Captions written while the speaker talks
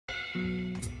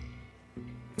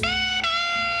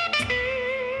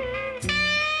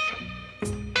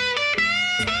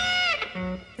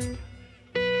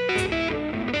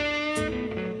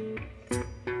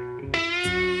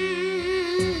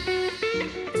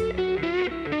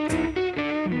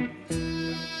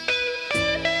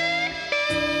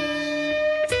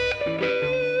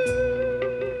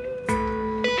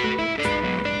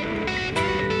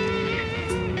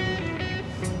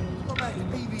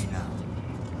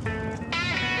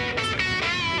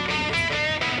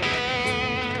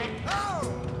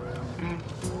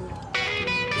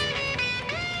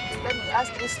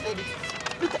Ask this lady.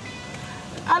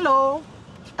 Hallo,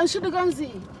 Entschuldigen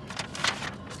Sie.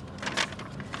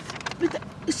 Bitte,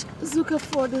 ich suche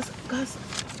vor das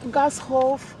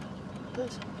Gashof.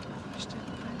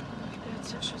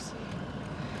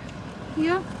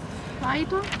 Hier,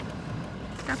 weiter.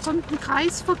 Da kommt ein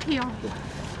Kreisverkehr.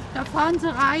 Da fahren Sie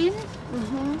rein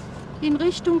in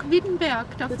Richtung Wittenberg.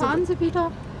 Da fahren Sie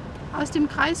wieder aus dem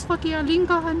Kreisverkehr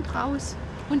linker Hand raus.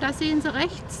 Und da sehen Sie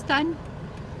rechts dann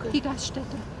die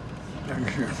Gaststätte.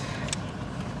 Dankeschön.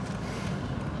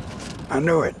 I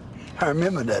know it. I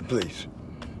remember that place.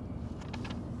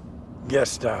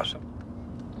 Guest house.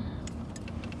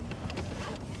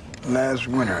 Last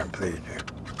winter I played there.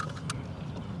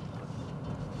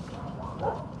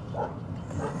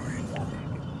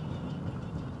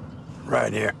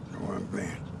 Right here, where I'm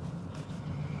playing.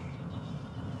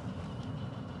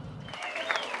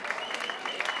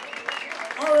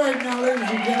 All right, now, ladies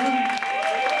and gentlemen.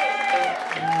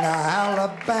 The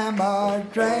Alabama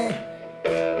train,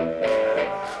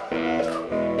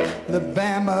 the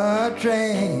Bama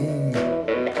train.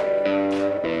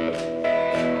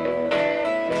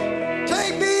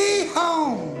 Take me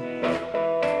home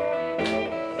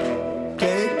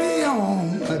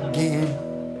again.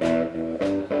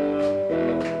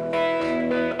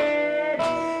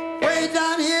 Way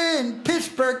down here in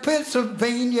Pittsburgh,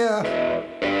 Pennsylvania,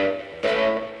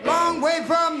 long way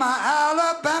from my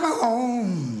Alabama home.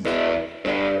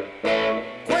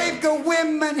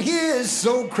 Women here is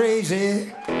so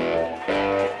crazy.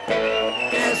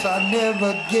 Guess I'll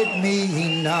never get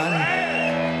me none.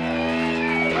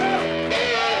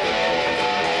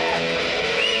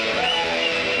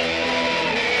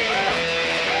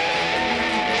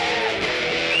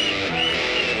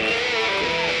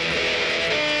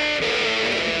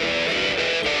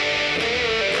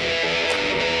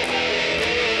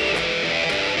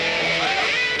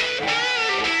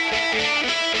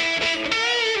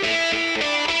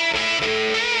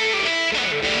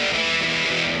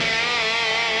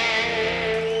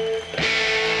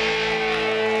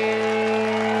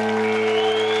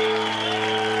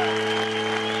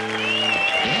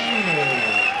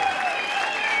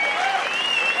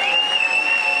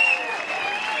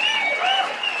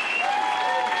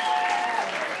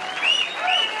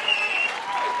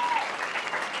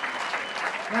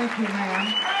 Thank you, ma'am.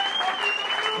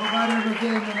 Nobody ever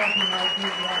gave me nothing like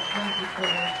this. Thank you for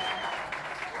that.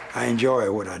 I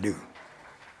enjoy what I do.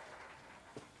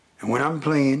 And when I'm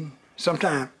playing,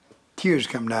 sometimes tears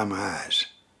come down my eyes.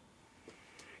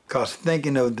 'Cause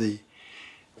thinking of the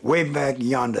way back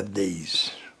yonder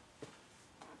days,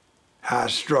 how I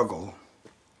struggled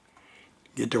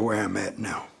to get to where I'm at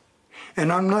now.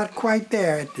 And I'm not quite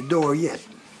there at the door yet.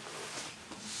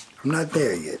 I'm not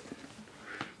there yet.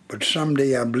 But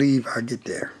someday I believe I'll get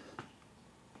there.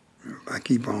 If I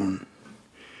keep on.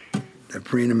 That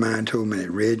friend of mine told me that,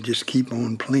 Red, just keep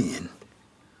on playing.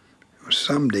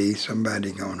 Someday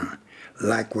somebody's gonna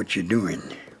like what you're doing.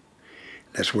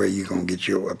 That's where you're gonna get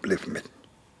your upliftment.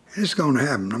 It's gonna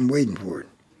happen. I'm waiting for it.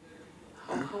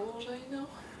 How old are you now?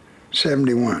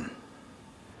 71.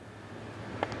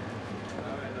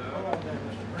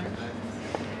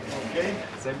 Okay,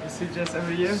 same procedures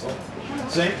every year?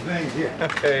 Same thing here.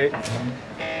 Okay.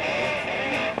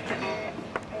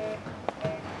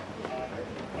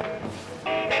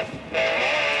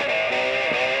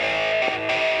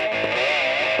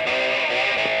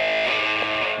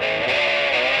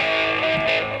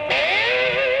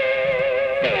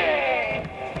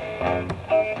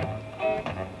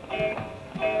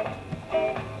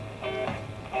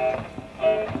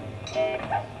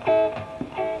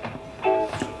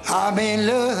 I'm in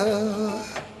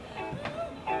love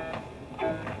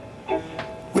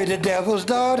with the devil's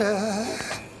daughter.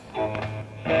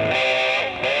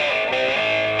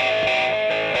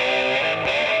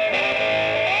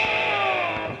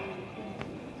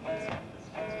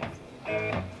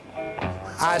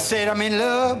 I said, I'm in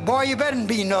love. Boy, you better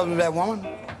be in love with that woman.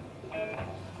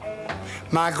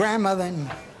 My grandmother and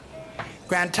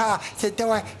Grandpa said,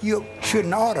 boy, you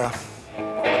shouldn't order.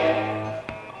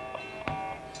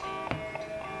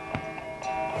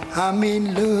 I'm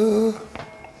in love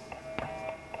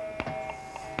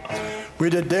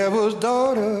with the devil's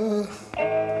daughter.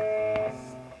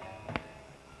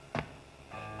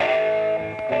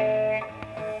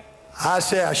 I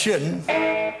say I shouldn't.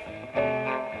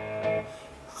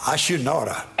 I shouldn't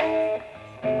oughta.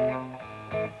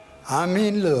 I'm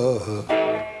in love.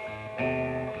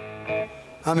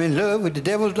 I'm in love with the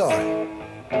devil's daughter.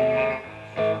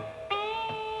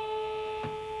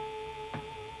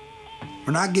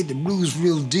 When I get the blues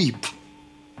real deep,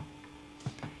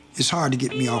 it's hard to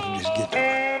get me off of this guitar.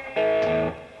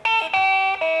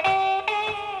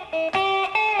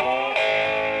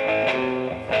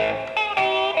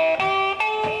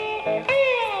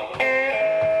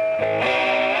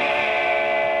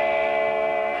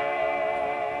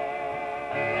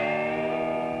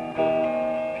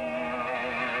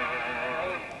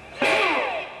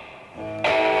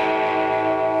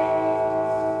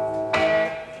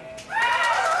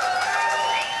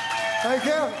 Thank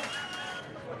you.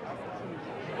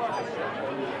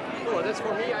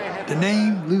 The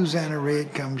name Louisiana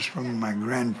Red comes from my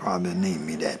grandfather named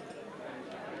me that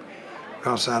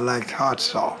because I liked hot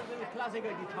sauce.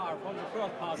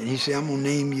 And he said, I'm gonna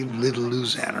name you Little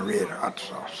Louisiana Red Hot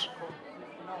Sauce.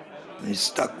 And it's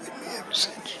stuck with me ever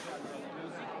since.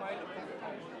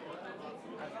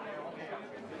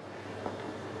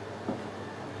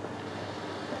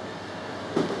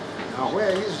 Now,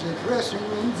 where is the dressing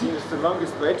room? It's the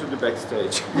longest way to the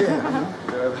backstage.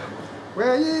 Yeah.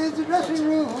 Where is the dressing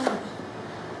room?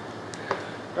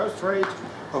 Go straight.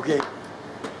 Okay.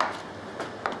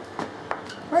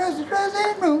 Where's the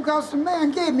dressing room? Cause the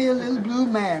man gave me a little blue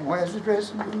man. Where's the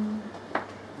dressing room?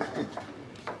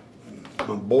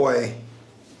 My boy,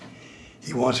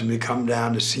 he wants me to come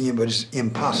down to see him, but it's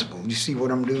impossible. You see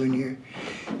what I'm doing here?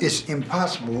 It's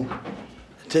impossible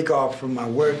to take off from my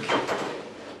work,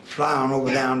 fly on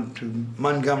over down to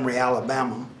Montgomery,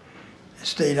 Alabama, and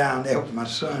stay down there with my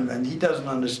son, and he doesn't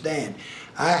understand.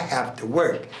 I have to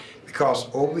work, because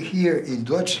over here in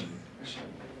Deutschland,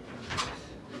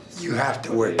 you have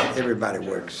to work. Everybody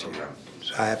works here,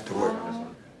 so I have to work.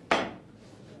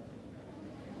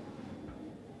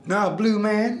 Now, blue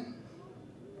man,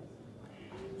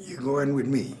 you're going with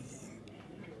me.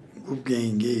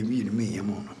 Wolfgang gave you to me.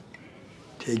 I'm gonna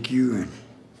take you and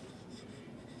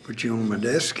put you on my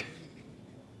desk.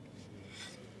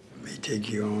 I may take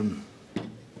you on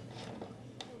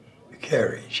the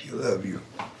carriage. He'll love you.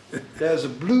 There's a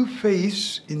blue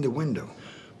face in the window.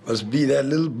 Must be that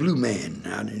little blue man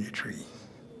out in the tree.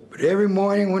 But every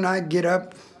morning when I get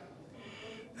up,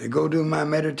 I go do my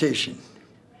meditation.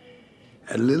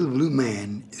 That little blue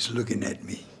man is looking at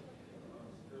me.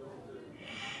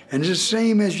 And it's the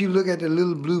same as you look at the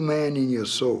little blue man in your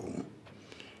soul.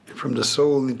 And from the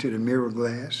soul into the mirror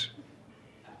glass,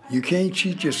 you can't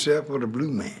cheat yourself with a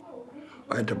blue man.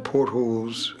 Or at the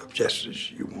portholes of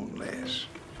justice, you won't last.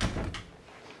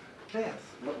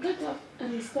 Get up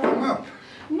and stand. Come up.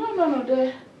 No,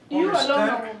 there. You Want me to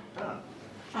alone. stand?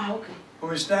 Ah, okay.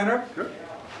 Want me to stand up? Sure.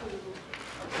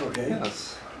 Okay.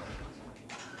 Yes.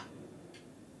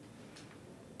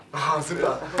 Ah,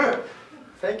 super.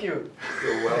 Thank you.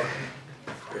 You're welcome.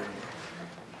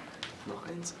 Noch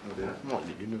eins? Oder? Oh,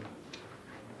 die genug.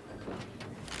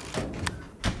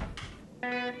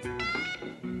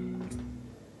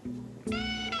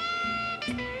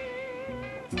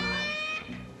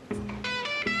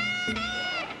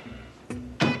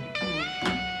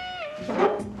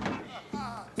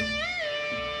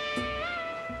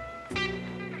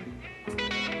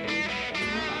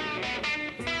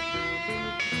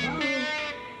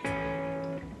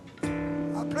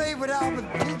 I played with Albert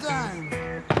 2 times.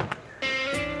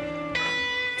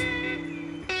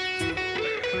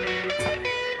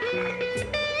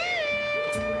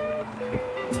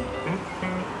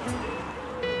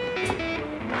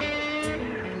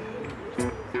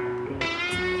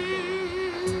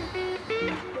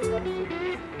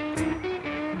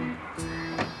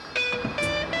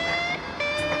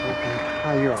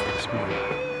 How you are this morning?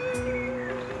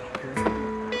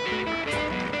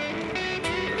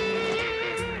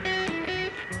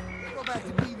 Go back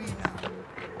to TV now.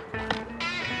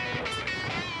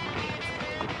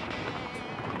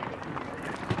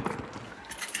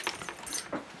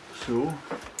 So,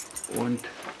 und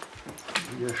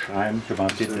hier schreiben Sie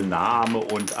mal bitte Name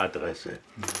und Adresse.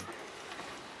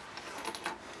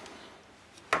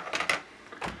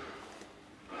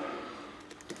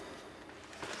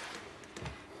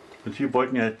 Und Sie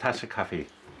wollten ja eine Tasse Kaffee.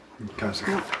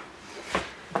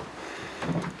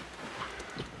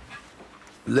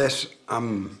 Unless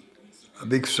I'm a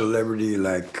big celebrity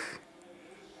like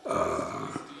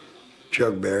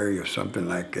Chuck Berry or something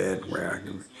like that, where I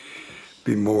could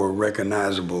be more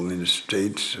recognizable in the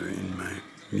States in my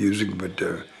music. But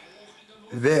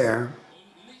there,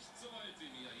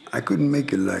 I couldn't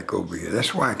make it like over here.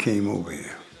 That's why I came over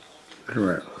here.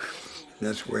 Right.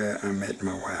 That's where I met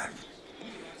my wife,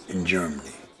 in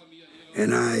Germany.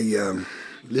 And I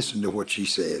listen to what she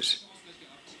says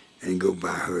and go by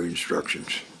her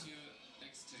instructions.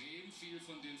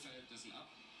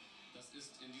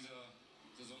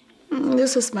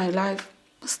 This is my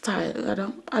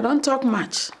lifestyle. I don't talk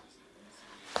much.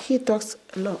 He talks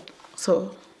a lot,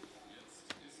 so.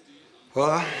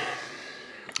 Well,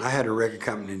 I had a record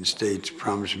company in the States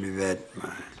promise me that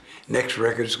my next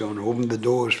record is going to open the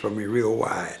doors for me real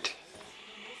wide.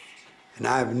 And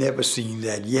I've never seen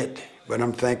that yet, but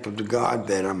I'm thankful to God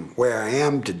that I'm where I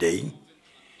am today.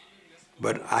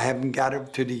 But I haven't got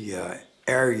up to the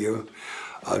area,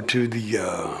 to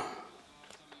the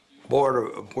border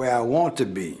of where I want to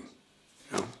be.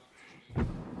 You know?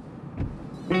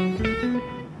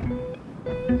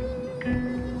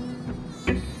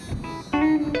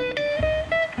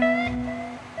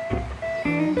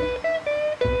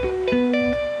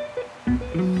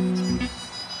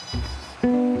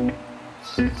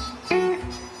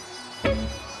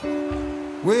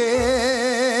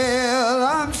 Well,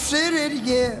 I'm sitting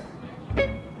here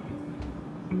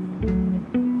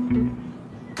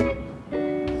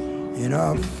in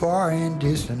a far and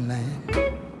distant land.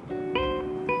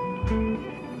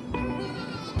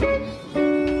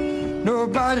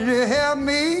 Nobody to help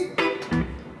me,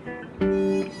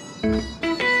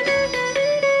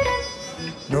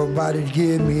 nobody to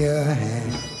give me a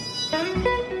hand.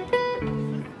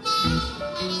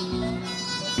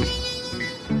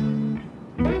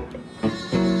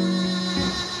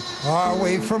 Far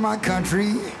away from my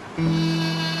country,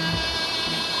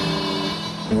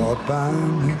 all by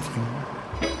myself.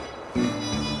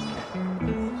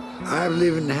 I've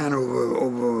lived in Hanover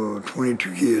over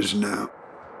 22 years now.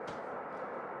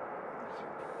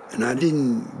 And I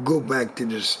didn't go back to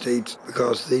the States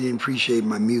because they didn't appreciate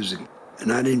my music.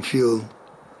 And I didn't feel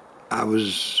I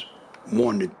was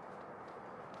wanted.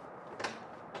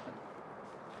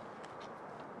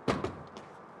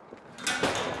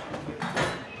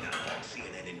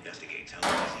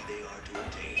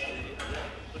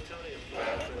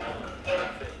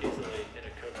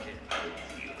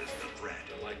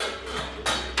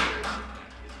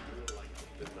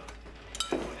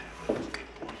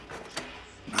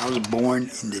 I was born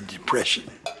in the Depression,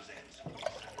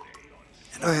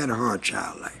 and I had a hard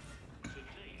child life.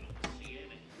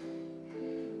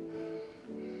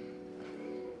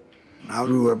 I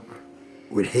grew up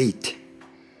with hate,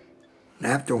 and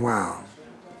after a while,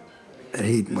 that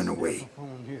hate went away.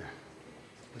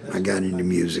 I got into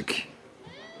music.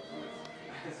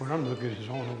 What I'm looking at is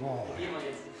on the wall.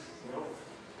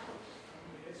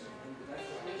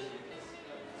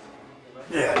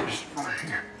 Yeah, just right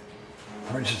here.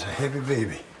 It's just a heavy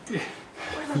baby. Yeah.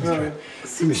 Let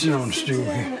me sit on the stool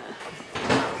here.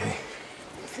 Okay.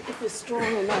 If it's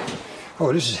strong enough.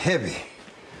 Oh, this is heavy.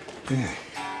 Yeah.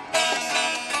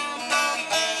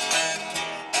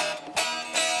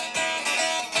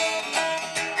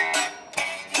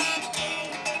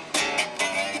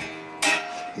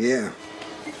 Yeah.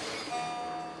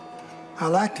 I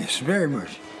like this very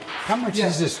much. How much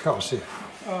does this cost here?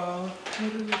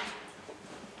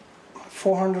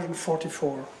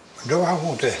 444. No, I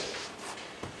want that.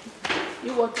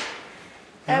 You want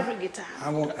every guitar? I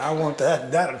want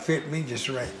that. That'll fit me just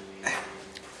right.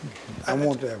 I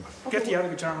want that one. Get the other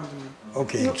guitar and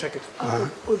Okay. we'll check it.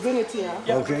 We'll bring it here.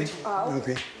 Yeah. Okay.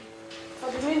 Okay.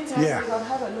 For the meantime, Yeah. we're gonna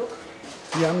have a look.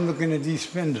 Yeah, I'm looking at these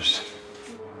fenders.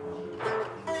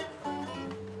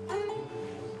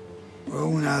 Well,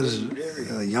 when I was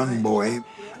a young boy,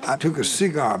 I took a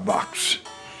cigar box,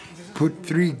 put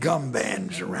 3 gum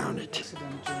bands around it.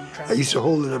 I used to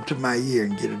hold it up to my ear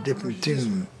and get a different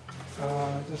tune.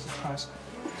 This is nice.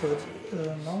 So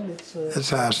now it's... That's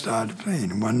how I started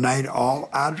playing. And one night, all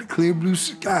out of the clear blue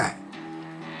sky,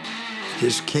 it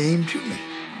just came to me.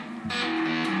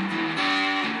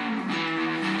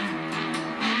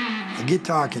 A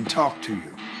guitar can talk to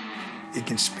you. It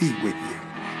can speak with you.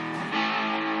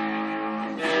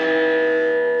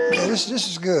 Yeah, this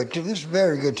is good. This is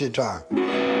very good guitar.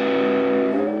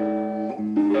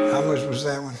 How much was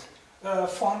that one?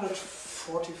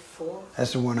 444.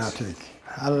 That's the one I'll take.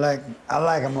 I like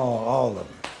them all of them.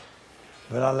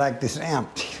 But I like this amp.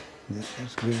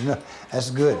 That's good enough. That's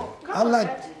good. I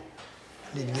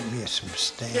need to get me some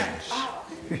stands.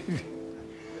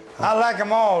 I like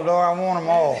them all, though. I want them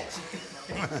all.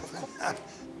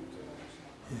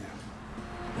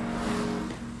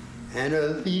 and a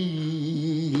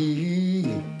leaf.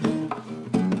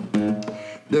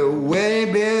 The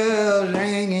wedding bells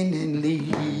ringing in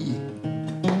leaf.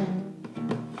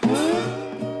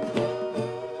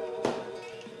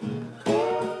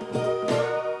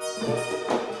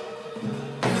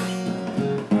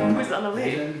 Where's Anna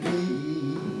Lee?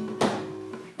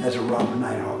 That's a Robert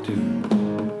Nighthawk too.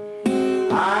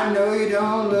 I know you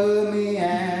don't love me,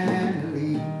 Anna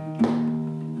Lee.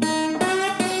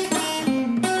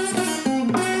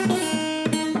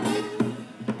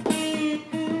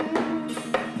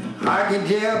 I can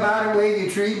tell by the way you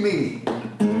treat me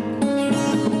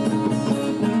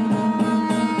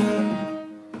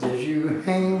that you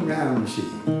hang around, see.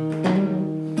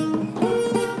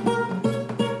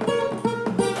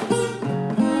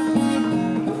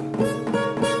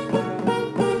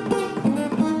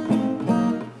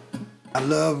 I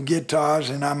love guitars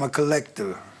and I'm a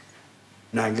collector.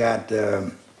 And I got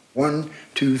 1,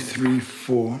 2, 3,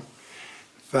 4,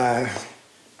 5,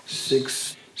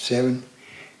 6, 7,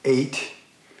 8,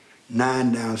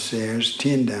 9 downstairs,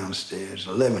 10 downstairs,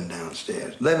 11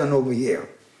 downstairs, 11 over here.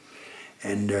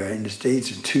 And in the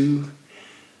States, 2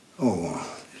 more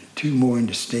in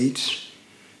the States,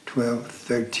 12,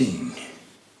 13.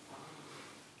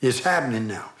 It's happening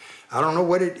now. I don't know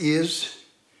what it is.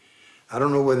 I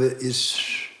don't know whether it's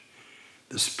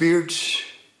the spirits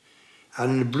out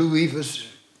in the blue ethers,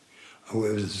 or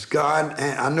whether it's God.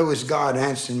 I know it's God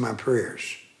answering my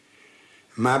prayers.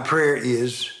 My prayer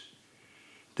is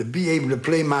to be able to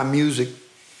play my music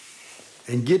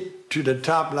and get to the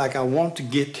top like I want to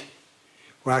get,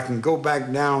 where I can go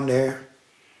back down there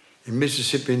in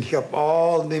Mississippi and help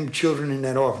all them children in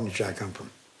that orphanage I come from.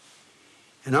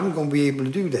 And I'm going to be able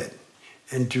to do that.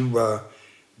 And to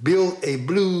build a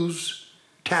blues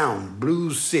town,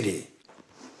 blues city.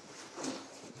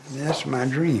 And that's my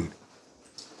dream.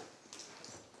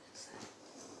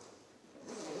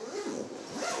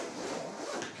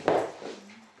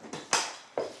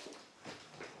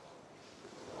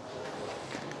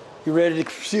 You ready to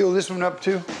seal this one up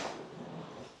too?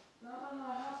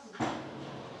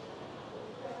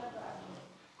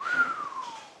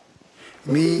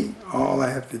 Me, all I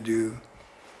have to do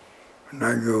when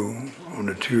I go on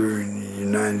a tour in the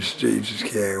United States is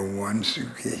carry one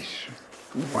suitcase,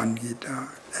 one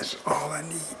guitar. That's all I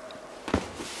need.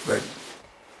 But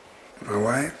my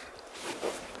wife,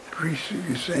 3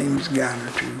 suitcases, same's got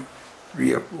her to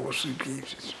 3 or 4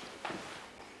 suitcases.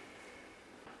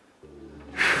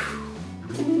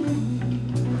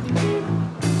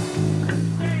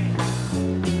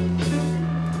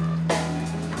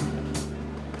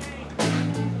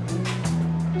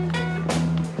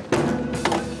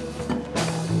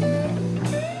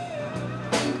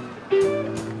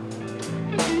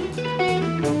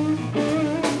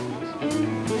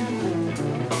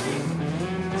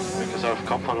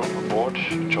 Kopfhörer on board.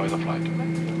 Enjoy the flight.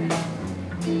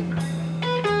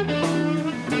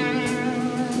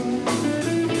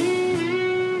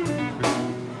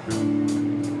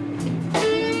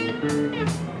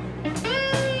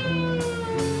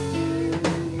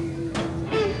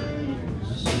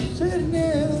 Sitting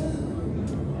there,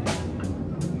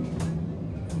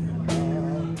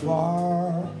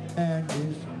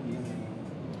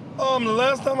 the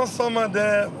last time I saw my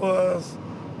dad was,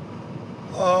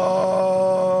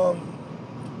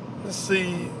 let's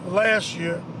see, last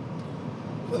year,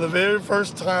 for the very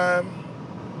first time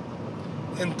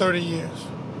in 30 years.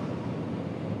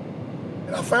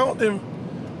 And I found him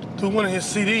through one of his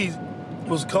CDs. It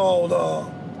was called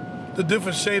The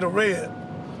Different Shade of Red.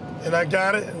 And I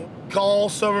got it and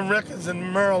called Southern Records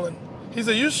in Maryland. He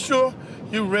said, "You sure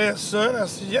you Red son?" I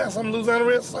said, "Yes, I'm Louisiana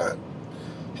Red son."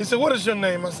 He said, "What is your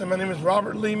name?" I said, "My name is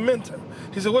Robert Lee Minter."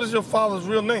 He said, "What is your father's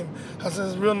real name?" I said,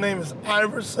 "His real name is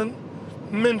Iverson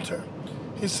Minter."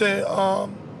 He said,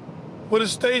 "What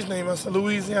is stage name?" I said,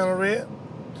 "Louisiana Red."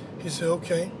 He said,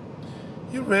 "Okay,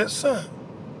 you Red son."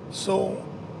 So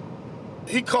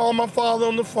he called my father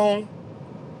on the phone,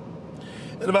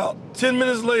 and about 10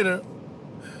 minutes later,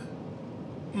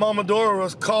 Mama Dora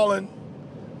was calling,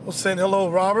 was saying, "Hello,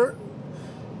 Robert.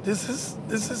 This is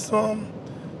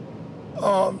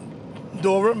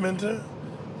Dora Minter,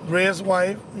 Red's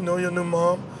wife, you know, your new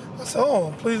mom." I said,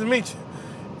 "Oh, pleased to meet you."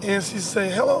 And she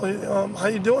said, "Hello, how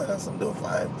you doing?" I said, "I'm doing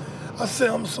fine." I said,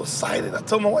 "I'm so excited." I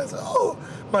told my wife, I said, "Oh,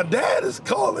 my dad is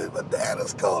calling, my dad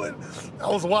is calling." I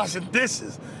was washing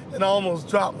dishes and I almost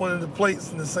dropped one of the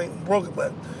plates in the sink and broke it,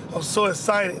 but I was so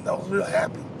excited and I was real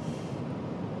happy.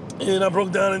 And I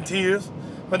broke down in tears.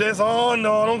 My dad said, "Oh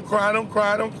no, don't cry, don't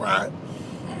cry, don't cry."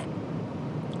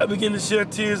 I began to share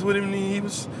tears with him, and he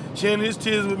was sharing his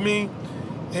tears with me.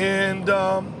 And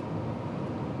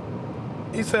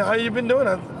He said, how you been doing?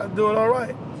 I'm doing all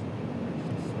right.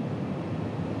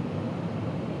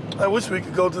 I wish we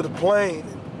could go to the plane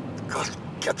and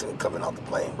catch him coming out the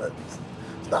plane, but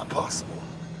it's not possible.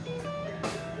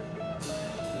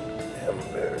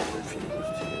 Hamburger refused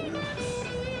use.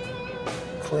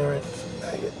 Clearance,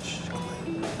 baggage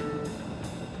claim.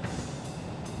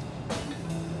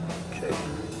 Okay,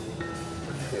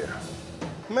 here.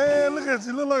 Man, look at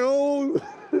you, look like old.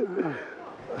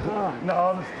 No,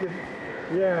 I'm just kidding.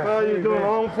 Yeah. How you doing,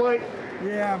 long flight?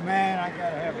 Yeah, man, I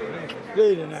gotta have a place to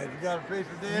stay tonight. You got a place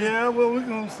to stay? Yeah, well, we're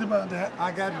gonna see about that.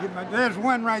 I gotta get my, there's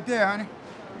one right there, honey.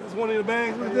 That's one of your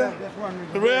bags right Yeah, there? that's one.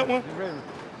 The red one? The red one.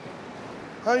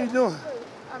 How you doing?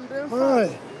 I'm doing All fine.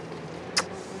 right.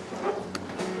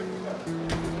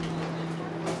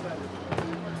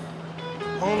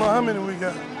 I don't know how many we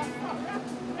got.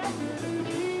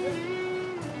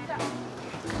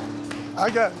 I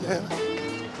got it, man.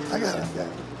 I got it.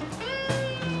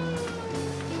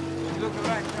 You look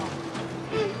alike, don't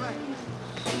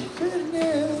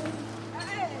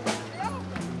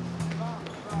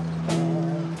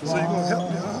So you gonna help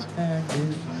me, huh?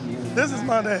 This is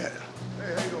my dad.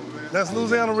 That's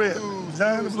Louisiana Red,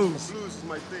 Giant of Blues. Blues is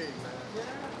my thing,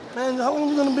 Man, how long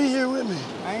are you gonna be here with me?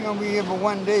 I ain't gonna be here for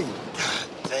one day. God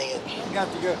dang it. I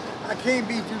got to go. I can't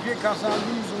be too here because I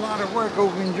lose a lot of work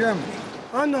over in Germany.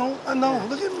 I know.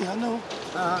 Look at me, I know.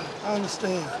 I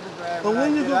understand. But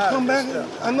when you get gonna out come of back? this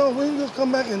stuff. I know, when you gonna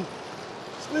come back and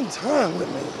spend time with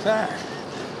me? Time.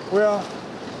 Well,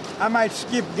 I might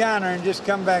skip Ghana and just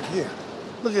come back here.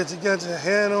 Look at you, got your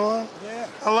hat on. Yeah.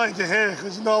 I like your hair,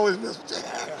 because you always mess with your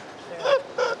hair.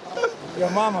 Your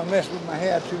mama messed with my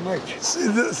hair too much. She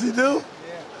do?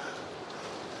 Yeah.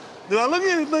 Do I look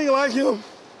anything like him?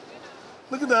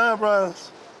 Look at the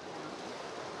eyebrows.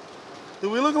 Do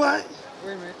we look alike?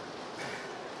 Wait a minute.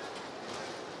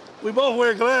 We both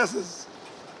wear glasses.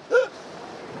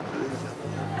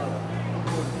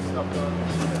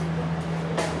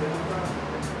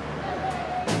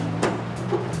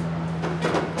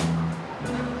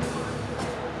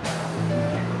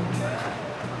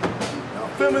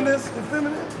 Filming this, you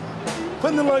filming it?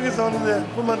 Putting the luggage on there.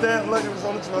 Put my dad's luggage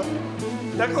on the truck.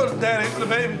 That goes to daddy, here go the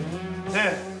baby.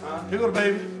 Dad, here go the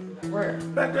baby. Where?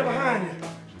 Back there behind you.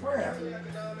 Where?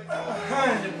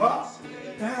 Behind you, Pop.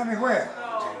 Behind me where?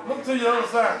 Look to your other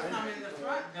side.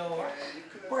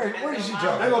 Where is he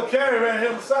talking? They're gonna carry right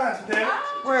here beside you, Daddy.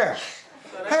 Where?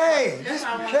 Hey, this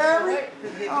Carrie?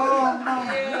 Oh, my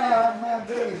God, my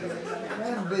baby.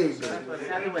 My baby.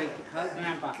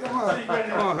 Come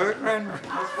on, hurt Grandma.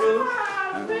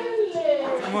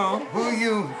 Come on, who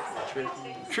you?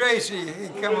 Tracy, hey,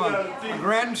 come on.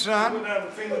 Grandson.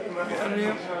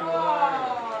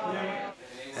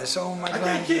 That's all my I can't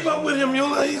grandson. keep up with him, you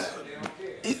know.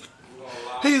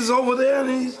 He's over there and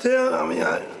he's telling,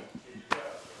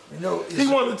 You know, he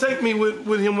wanted to take me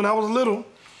with him when I was little,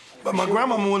 but my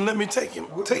grandmama wouldn't let me take him.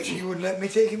 She wouldn't let me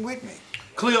take him with me.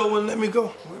 Cleo wouldn't let me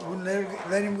go. Wouldn't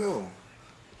let him go.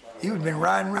 He would have been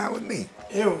riding around with me.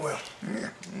 Everywhere. Yeah.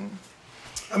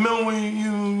 I remember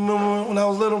when I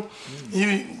was little,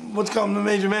 you what's called the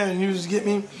major man, and you used to get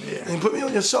me and put me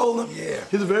on your shoulder. Yeah.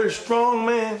 He's a very strong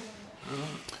man.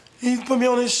 He put me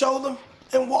on his shoulder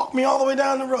and walked me all the way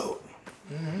down the road.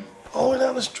 All the way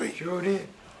down the street. Sure did.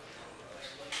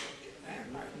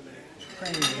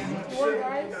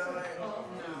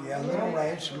 Yeah, little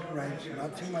rice,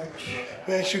 not too much.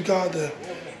 We ask you, God, to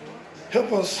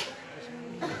help us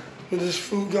with this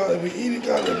food, God, that we eat it,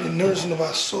 God, let it be nourishing of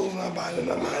our souls and our body and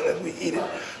our mind as we eat it.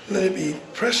 Let it be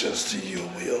precious to your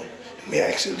will. And we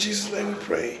ask in Jesus' name we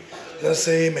pray. Let us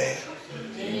say amen.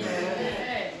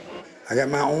 Amen. I got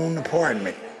my own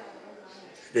apartment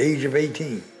at the age of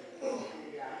 18.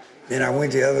 Then I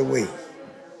went the other way.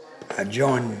 I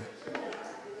joined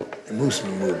the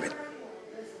Muslim movement.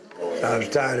 I was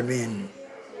tired of being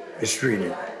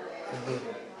mistreated.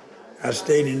 I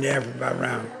stayed in there for about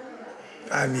around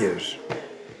 5 years.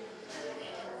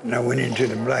 And I went into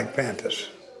the Black Panthers.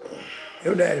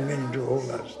 Your daddy been into a whole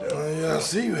lot of stuff. Yeah, I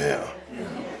see you have.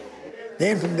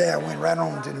 Then from there, I went right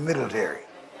on to the military.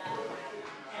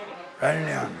 Right in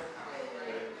the army.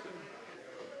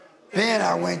 Then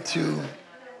I went to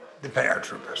the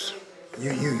paratroopers.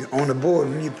 You on the board,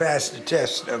 when you pass the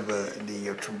test of the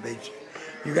troopers,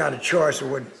 you got a choice of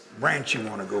what branch you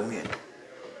want to go in.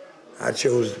 I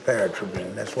chose the paratroopers,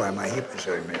 and that's why my hip is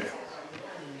hurting me now.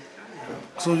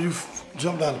 So you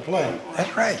jumped out of the plane?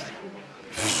 That's right.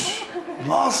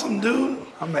 Awesome, dude.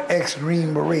 I'm an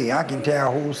ex-Green Beret. I can tear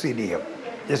a whole city up.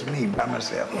 Just me by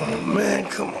myself. Oh, man,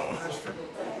 come on.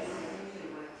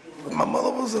 My mother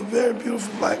was a very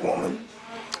beautiful black woman.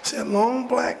 She had long,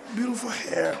 black, beautiful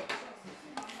hair.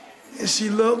 and she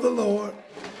loved the Lord,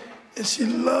 and she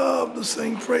loved to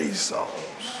sing praise songs.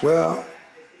 Well,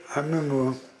 I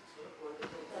remember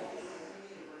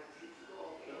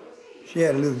she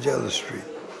had a little jealous streak.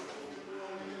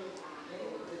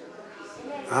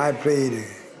 I played a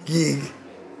gig,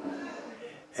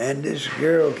 and this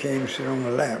girl came sit on my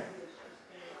lap.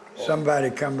 Somebody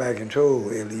come back and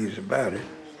told Elise about it.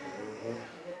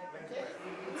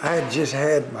 I had just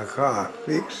had my car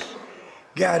fixed,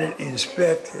 got it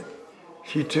inspected.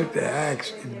 She took the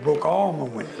axe and broke all my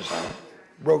windows out,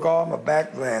 broke all my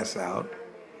back glass out.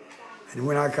 And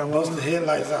when I come Lost home, the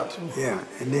headlights out too. yeah,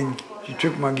 and then she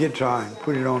took my guitar and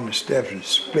put it on the steps and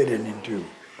split it in two.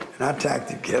 And I tacked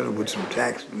it together with some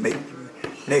tacks to make the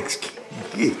next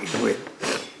gig with.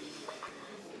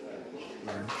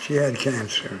 She had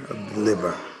cancer of the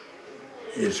liver.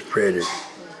 It spread it.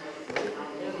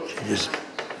 She just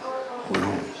went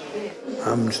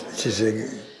home. She said,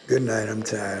 "Good night, I'm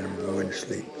tired, I'm going to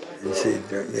sleep." And she,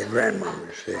 their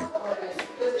grandmama say,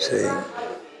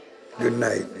 "Good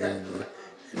night." And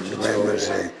the grandmother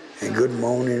said, "And good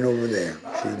morning over there."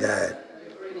 She died.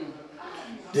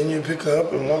 Then you pick her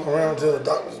up and walk around till the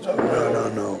doctor's job.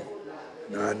 No,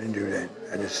 I didn't do that.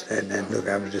 I just sat there and look,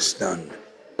 I was just stunned.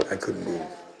 I couldn't move.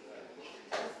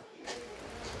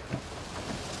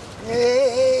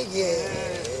 Yeah, yeah.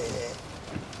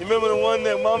 You remember the one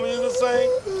that Mama used to sing?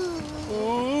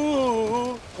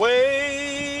 Ooh,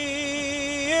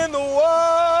 way in the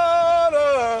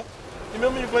water. You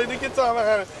remember you played the guitar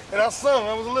behind it, and I sung,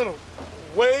 I was little.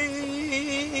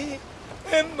 Way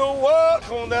in the water.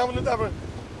 Come on down from the top. Way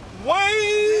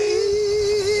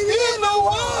in the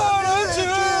water,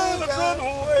 children,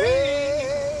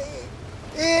 way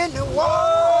In the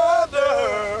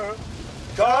water.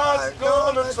 God's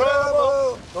gonna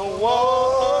trouble the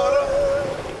water.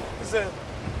 He said,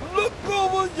 look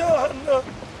over yonder,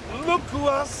 look who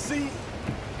I see.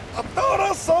 I thought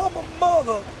I saw my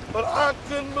mother, but I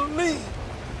couldn't believe.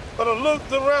 But I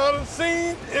looked around and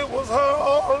seen it was her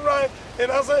all right.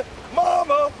 And I said,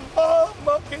 Mama,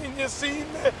 Mama, can you see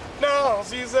me now?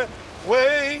 She said,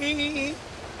 way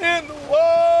in the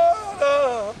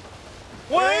water,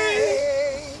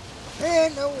 way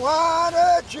in the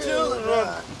water, children,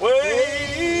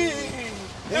 way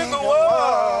in the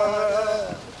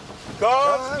water.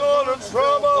 God's gonna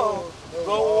trouble the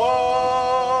water.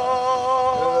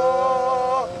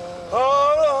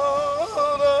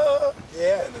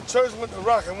 Yeah. And the church went to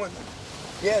rocking, wouldn't it?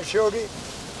 Yeah, sure did.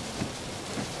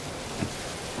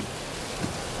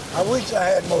 I wish I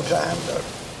had more time, but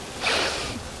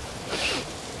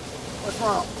what's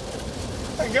wrong?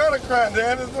 I gotta cry,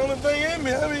 Dad. It's the only thing in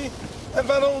me. I mean, if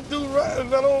I don't do right,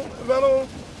 if I don't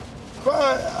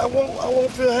cry, I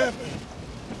won't feel happy.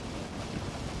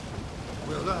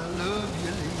 Well, I love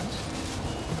you, Lisa.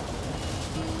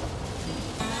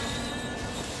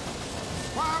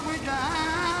 Why we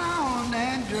down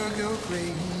and drug your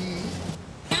crazy.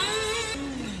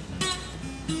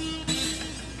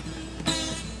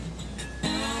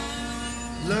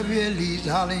 Love you, Lisa,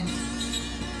 darling.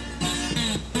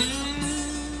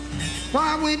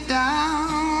 Why we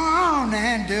down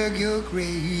and dug your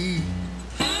grave.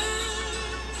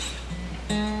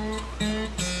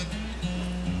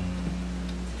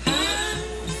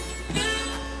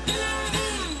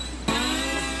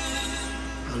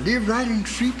 I live right and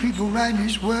treat people right in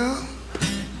this world.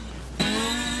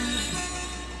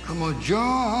 I'm gonna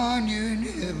join you in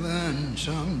heaven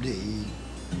someday.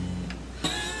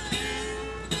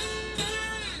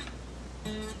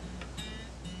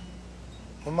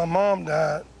 When my mom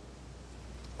died,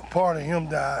 a part of him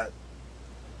died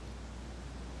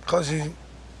because he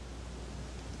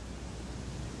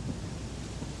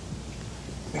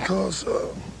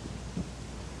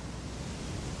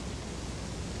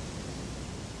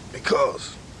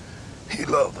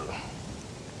loved her.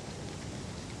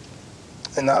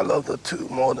 And I loved her too,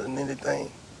 more than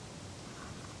anything.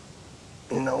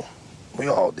 You know, we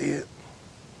all did.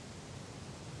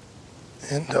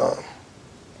 And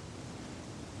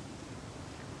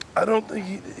I don't think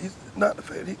he's not the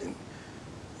fact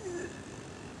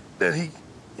that he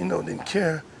didn't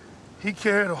care. He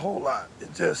cared a whole lot.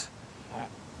 It just,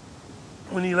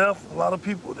 when he left, a lot of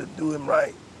people didn't do him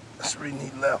right. That's the reason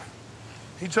he left.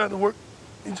 He tried to work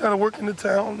in the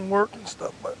town and work and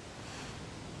stuff, but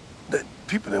that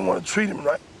people didn't want to treat him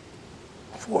right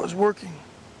for his working.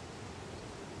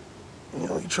 You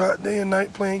know, he tried day and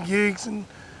night playing gigs and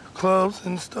clubs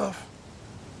and stuff.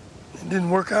 It didn't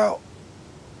work out.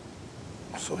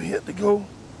 So he had to go.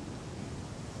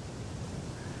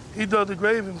 He dug the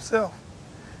grave himself.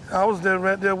 I was there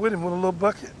right there with him with a little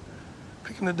bucket,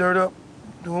 picking the dirt up,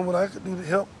 doing what I could do to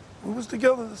help We was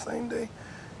together the same day,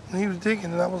 and he was digging,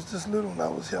 and I was just little, and I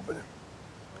was helping him.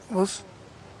 It was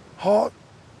hard.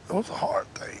 It was a hard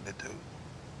thing to do.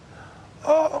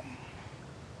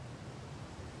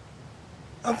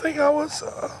 I think I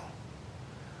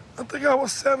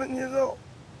was 7 years old.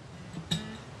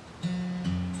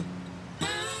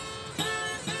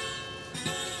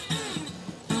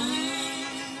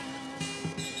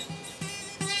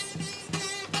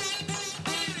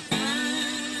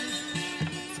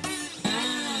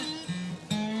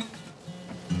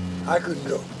 I couldn't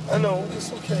go. I know,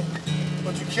 it's okay.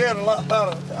 But you cared a lot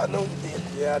about her. I know you did.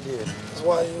 Yeah, I did. That's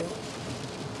why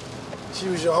she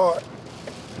was your heart.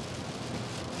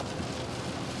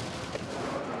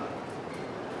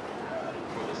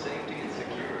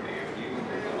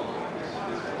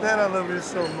 Man, I love you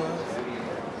so much.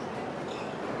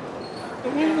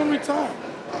 And when you gonna retire?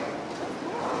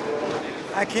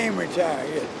 I can't retire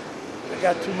yet. I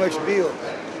got too much bills.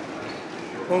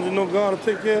 Don't you know God will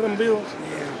take care of them bills?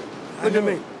 Yeah. Look at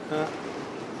me. Huh?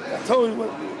 I told you,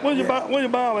 where your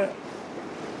Bible at?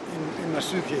 In my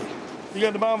suitcase. You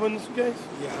got the Bible in the suitcase?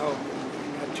 Yeah, I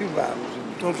got 2 Bibles in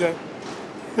there. Okay.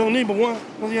 You don't need but one.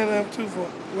 What do you have to have 2 for?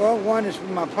 Well, one is for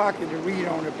my pocket to read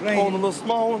on the plane. Oh, the little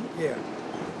small one? Yeah.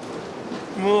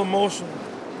 I'm a little emotional.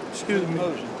 Excuse me.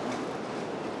 Emotional.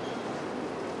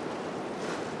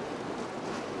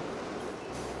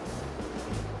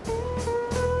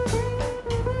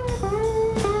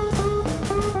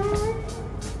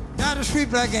 Not a sweet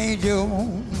black angel,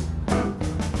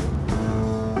 and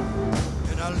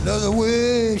I love the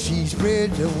way she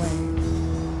spreads her wings.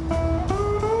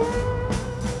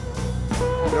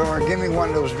 Dora, give me one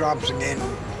of those drops again,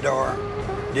 Dora,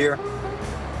 dear.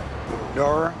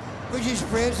 Dora. When she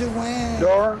spreads her wings.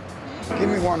 Dora, give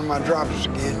me one of my drops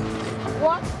again.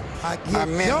 What? I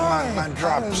meant my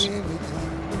drops.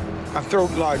 My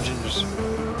throat lozenges.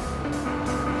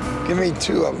 Give me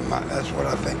 2 of them. That's what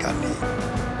I think I need.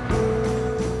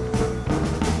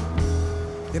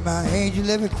 Did my angel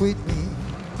ever quit me?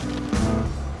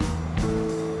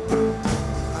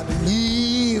 I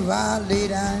believe I lay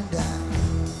down.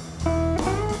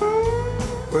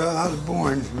 Well, I was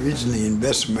born originally in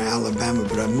Bessemer, Alabama,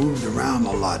 but I moved around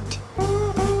a lot.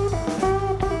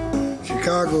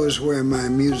 Chicago is where my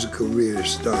music career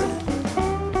started.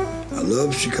 I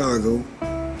love Chicago,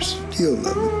 still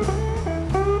love it.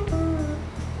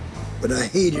 But I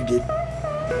hated it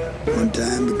one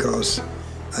time because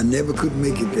I never could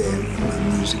make it there in my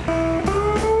music.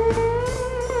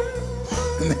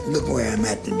 Look where I'm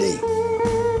at today.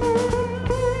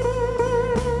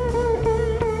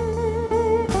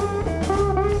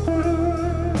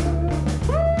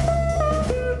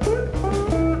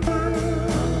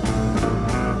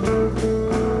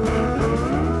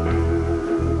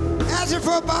 Asking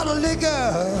for a bottle of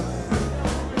liquor.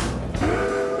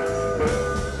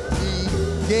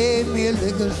 He gave me a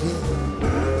liquor stick.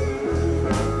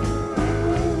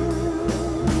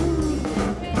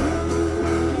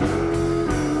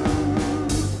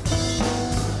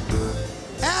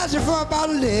 Asking for a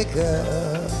bottle of liquor.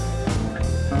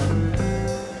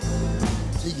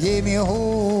 She gave me a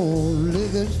whole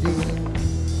liquor stick.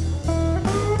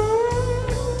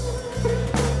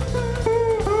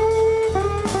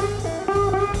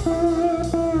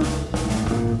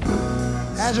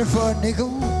 Asking for a nickel.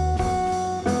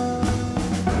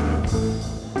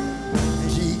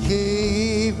 And she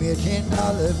gave me a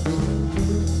 $10 bill.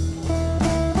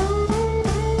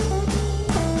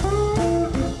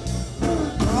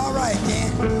 All right,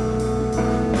 then.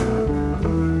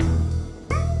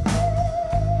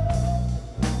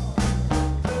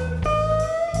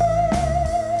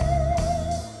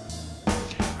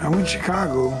 I went to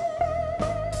Chicago.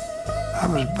 I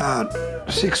was about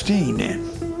 16 then.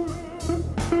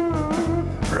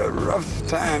 Rough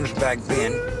times back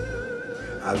then.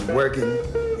 I was working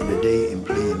in the day and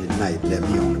playing at night, left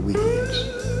me on the weekends.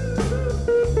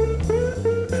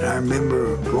 And I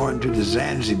remember going to the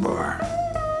Zanzibar.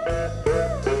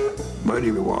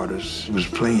 Muddy Waters was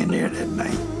playing there that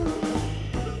night.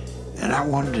 And I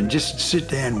wanted to just sit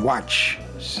there and watch,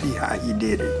 see how he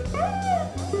did it.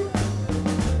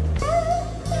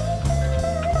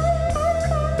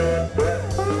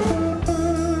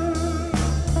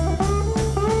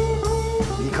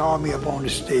 Called me up on the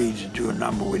stage to do a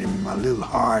number with him. My little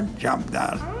heart jumped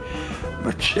out of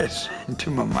my chest into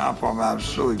my mouth. I was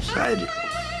so excited.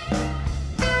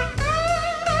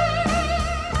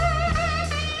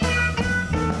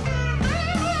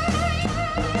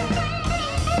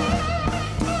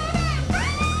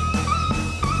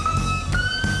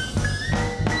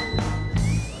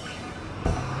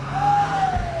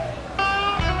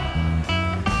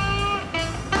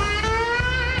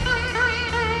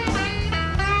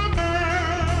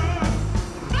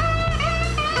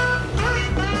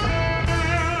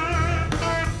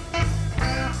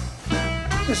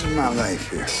 my life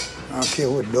here. I don't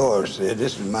care what Doris said,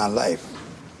 this is my life.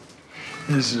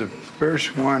 This is the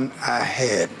first one I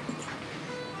had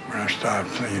when I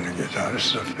started playing the guitar. This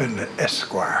is a Fender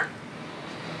Esquire.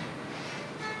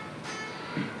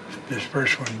 This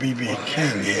first one B.B.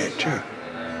 King had too.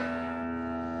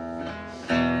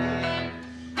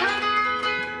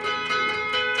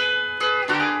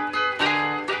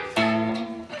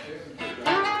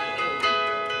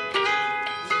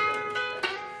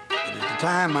 At the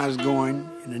time I was going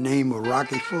in the name of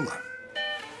Rocky Fuller,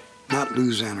 not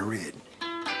Louisiana Red.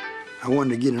 I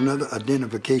wanted to get another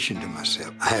identification to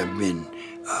myself. I have been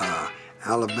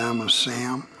Alabama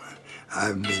Sam.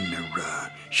 I've been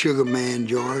Sugar Man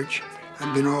George.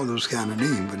 I've been all those kind of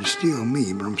names, but it's still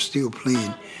me, but I'm still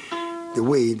playing the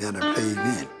way that I played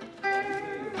then.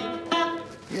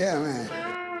 Yeah, man.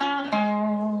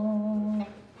 Man,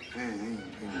 I ain't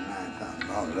paying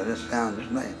 $9,000. Let us down this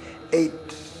man.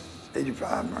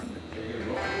 $8,500.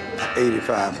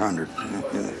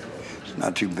 $8,500. It's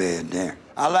not too bad there.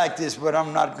 I like this, but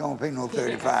I'm not gonna pay no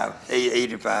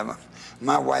 $85.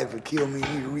 My wife would kill me.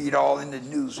 You'd read all in the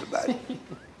news about it.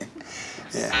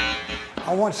 Yeah.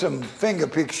 I want some finger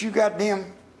picks. You got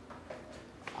them?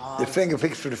 The finger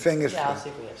picks for the fingers? Yeah, I'll see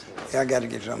if we have some. Yeah, I got to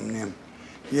get some of them.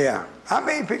 Yeah. I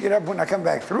may pick it up when I come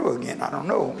back through again. I don't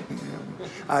know.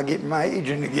 I'll get my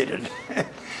agent to get it.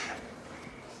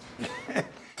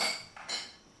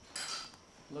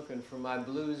 Looking for my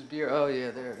blues beer. Oh,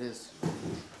 yeah, there it is.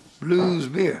 Blues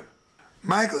beer.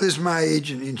 Michael is my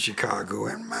agent in Chicago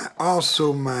and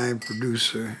also my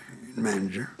producer and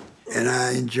manager. And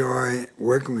I enjoy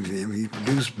working with him. He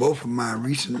produced both of my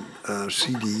recent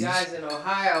CDs. Guys in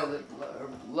Ohio that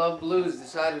love blues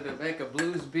decided to make a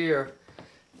blues beer.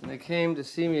 And they came to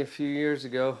see me a few years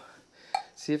ago,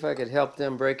 see if I could help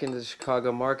them break into the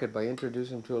Chicago market by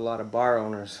introducing them to a lot of bar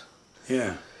owners.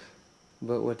 Yeah.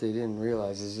 But what they didn't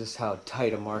realize is just how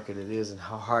tight a market it is and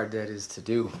how hard that is to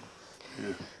do.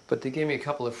 Yeah. But they gave me a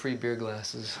couple of free beer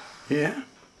glasses. Yeah?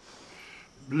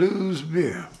 Blues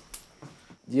beer.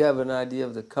 Do you have an idea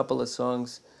of the couple of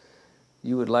songs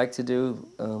you would like to do?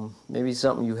 Maybe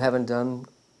something you haven't done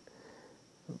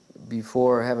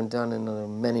before or haven't done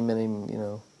in many,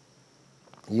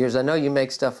 years. I know you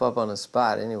make stuff up on the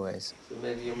spot anyways. So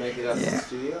maybe you'll make it up in the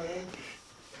studio, right?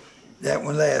 That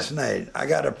one last night. I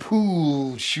got a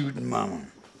pool shooting mama.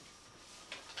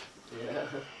 Yeah.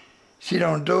 She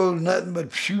don't do nothing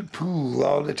but shoot pool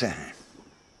all the time.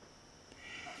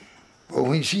 But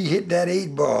when she hit that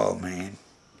 8-ball, man,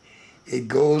 it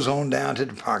goes on down to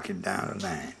the pocket down the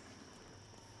line.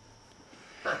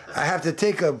 I have to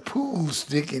take a pool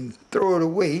stick and throw it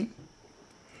away,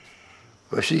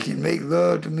 but she can make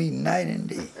love to me night and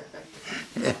day.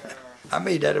 Yeah. I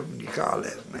made that up in the car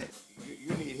last night.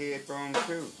 You need headphones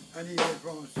too. I need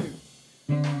headphones too.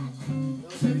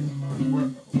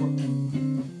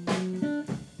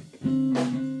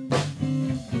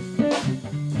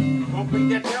 Don't pick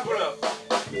that temple up.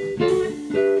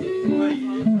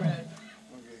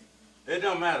 It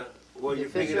don't matter. Well, you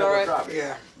pick it up or drop it.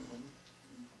 Yeah.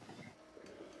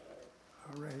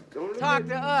 All right. Talk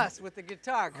to us with the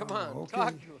guitar. Come on. Okay. Talk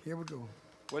to us. Here we go.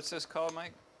 What's this called,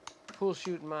 Mike? Pool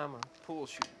shooting mama. Pool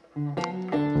shoot.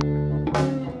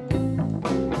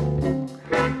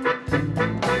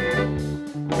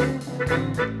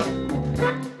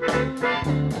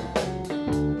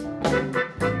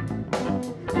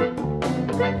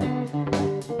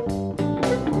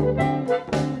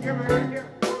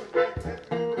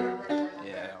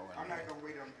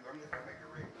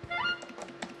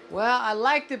 Well, I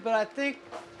liked it, but I think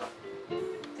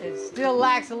it still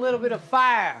lacks a little bit of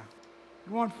fire.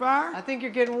 You want fire? I think you're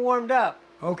getting warmed up.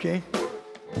 Okay.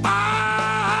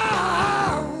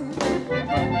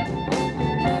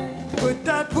 Put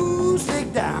that pool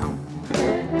stick down.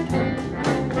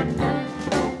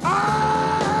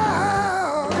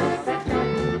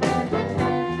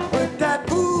 Put that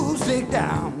pool stick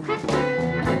down.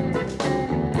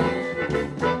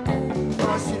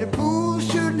 Oh, see the pool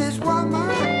shootingest woman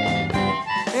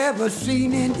ever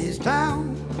seen in this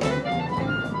town.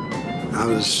 I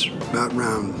was about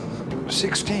around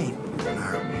 16 when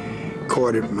I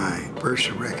recorded my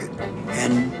first record,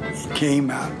 and it came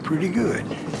out pretty good.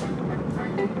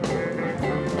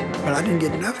 But I didn't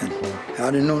get nothing.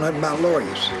 I didn't know nothing about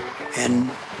lawyers, and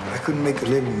I couldn't make a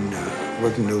living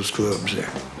working those clubs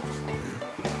there.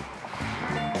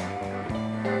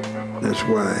 That's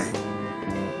why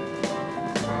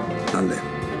I left.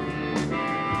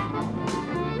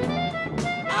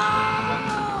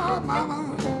 Ah, mama.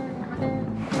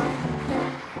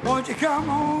 Won't you come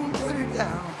on, put it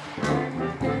down?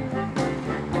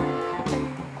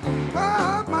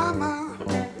 Oh, mama,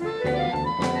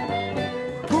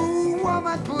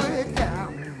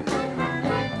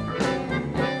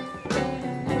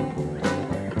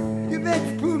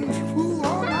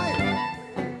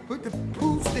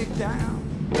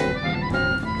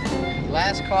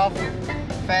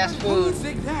 fast food.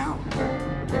 Music down.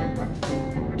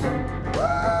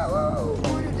 Whoa,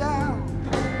 put it down.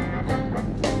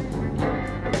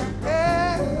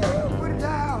 Yeah, put it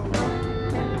down.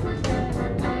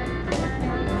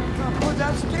 Now put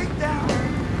that stick down.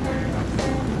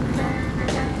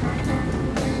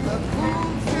 The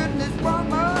food shouldn't is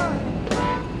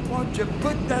woman. Won't you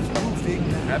put that music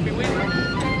down? Happy weekend.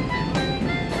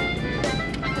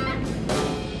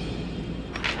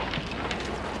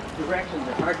 Directions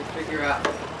are hard to figure out.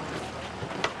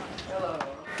 Hello.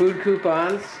 Food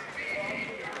coupons,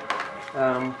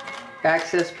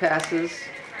 access passes,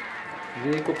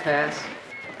 vehicle pass,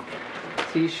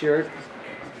 T-shirt.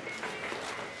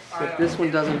 But this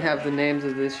one doesn't have the names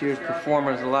of this year's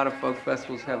performers. A lot of folk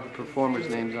festivals have the performers'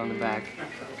 names on the back.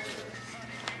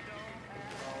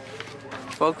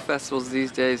 Folk festivals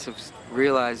these days have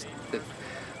realized that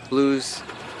blues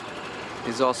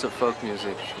is also folk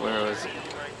music, whereas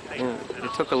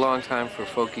it took a long time for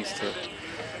folkies to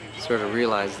sort of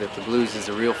realize that the blues is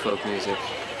a real folk music.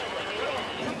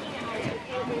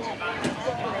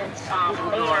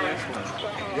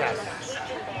 Yes.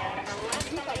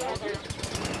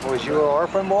 Was you an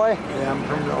orphan boy? Yeah, I'm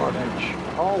from the orphanage.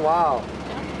 Oh, wow.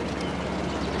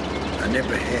 I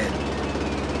never had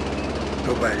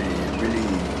nobody really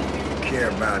care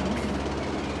about me.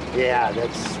 Yeah,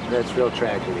 that's real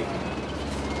tragedy.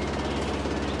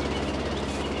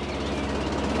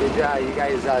 Did you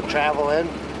guys travel in?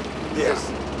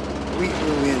 Yes. We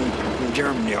flew in from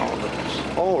Germany, all of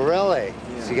us. Oh, really?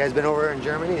 Yeah. So you guys been over in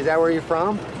Germany? Is that where you're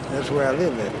from? That's where I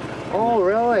live at. Oh,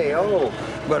 really? Oh.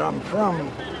 But I'm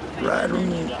from right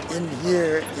in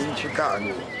here in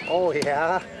Chicago. Oh,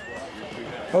 yeah?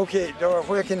 Okay, Dora,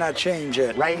 where can I change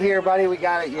it? Right here, buddy. We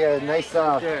got it. Yeah, nice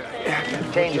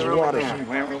change There's room water there.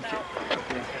 somewhere. Okay.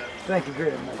 Thank you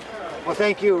very much. Well,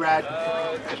 thank you, Red.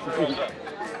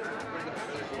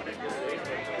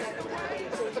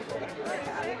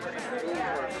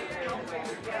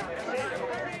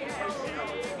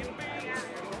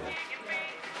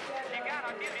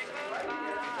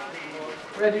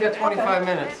 Red, you got 25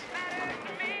 minutes.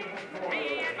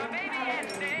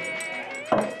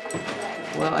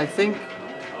 Well, I think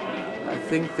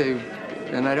they,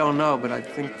 and I don't know, but I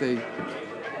think they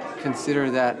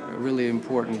consider that a really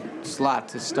important slot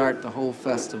to start the whole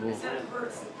festival.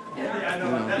 You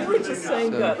know, We're just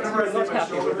saying that. We're not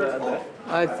happy with that.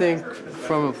 I think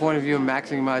from a point of view of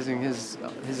maximizing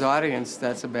his audience,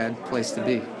 that's a bad place to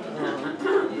be.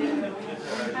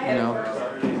 You know,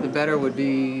 the better would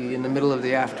be in the middle of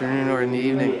the afternoon or in the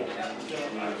evening.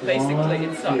 Basically,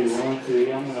 it sucks.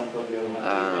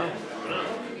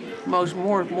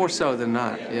 More so than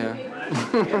not, yeah.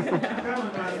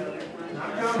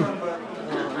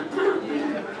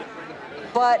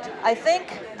 But I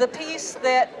think the piece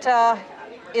that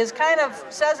is kind of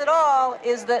says it all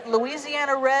is that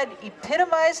Louisiana Red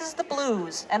epitomizes the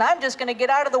blues. And I'm just going to get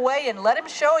out of the way and let him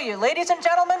show you. Ladies and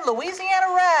gentlemen,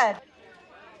 Louisiana Red.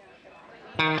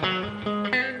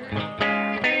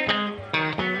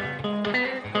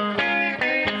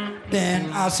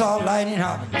 Then I saw Lightning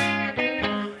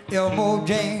Hopkins, Elbow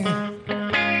Jane,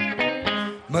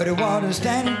 Muddy Water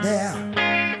standing there.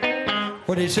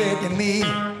 What he said to me,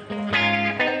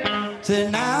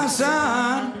 said, now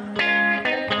son,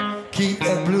 keep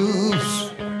the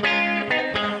blues.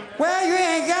 Well, you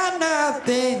ain't got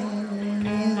nothing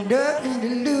to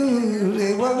lose.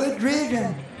 It was a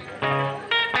vision.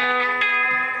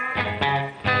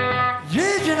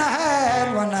 Vision I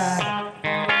had one night.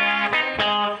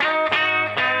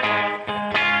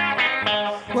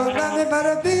 Was nothing but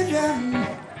a vision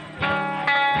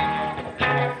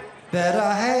that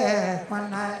I had one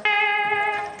night.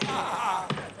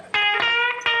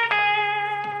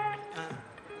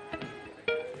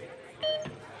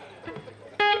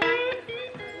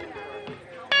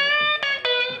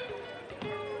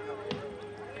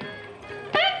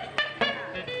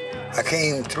 I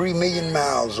came 3 million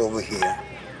miles over here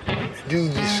to do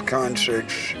these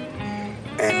concerts,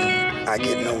 and I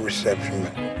get no reception.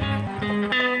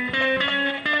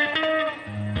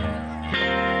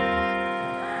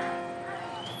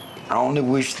 I only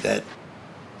wish that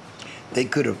they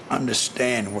could have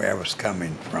understand where I was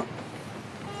coming from.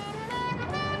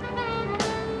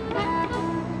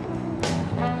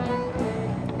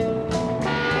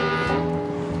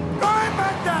 Going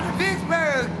back down to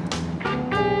Vicksburg,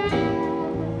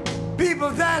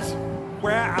 people, that's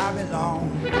where I belong.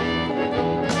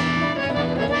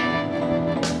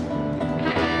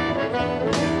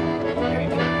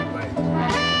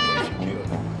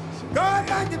 Going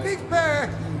back to Vicksburg,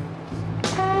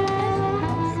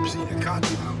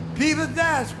 people,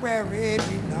 that's where it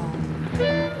belongs.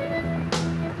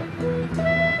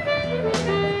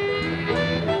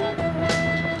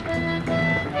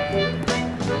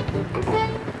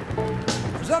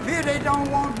 here they don't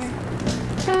want me.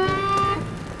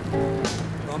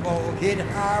 From old hit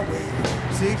highway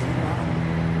 61.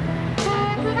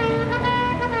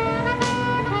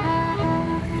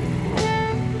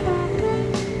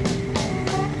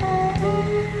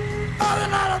 Other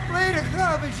night I played a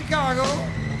club in Chicago,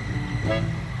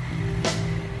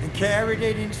 and Carrie,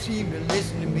 they didn't seem to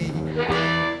listen to me.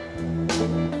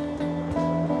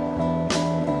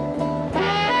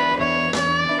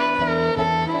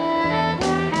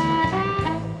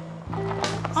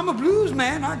 I'm a blues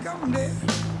man, I come there.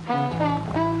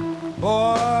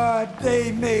 Boy,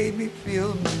 they made me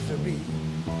feel misery.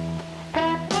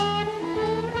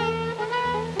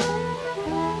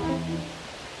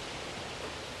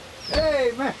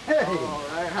 Hey, man, hey. All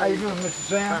right, how you doing, Mr.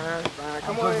 Sam? Fine.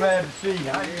 I'm so glad to see you.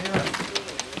 How you doing?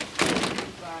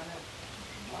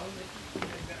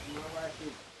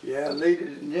 Yeah,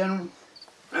 ladies and gentlemen,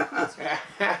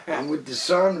 I'm with the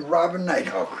son of Robert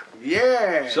Nighthawk.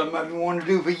 Yeah. Something I've been wanting to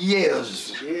do for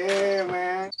years. Yeah,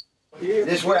 man. Yeah,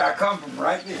 This is where I come from,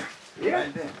 right there. Yeah.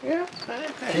 Right there.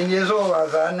 Yeah. 10 years old, I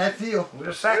was out in that field with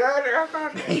a sack.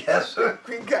 Yes, sir.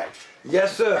 Green cat.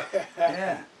 Yes, sir.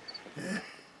 Yeah.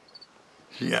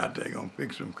 She out there gonna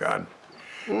pick some cotton.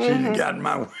 She done got in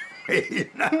my way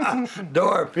now.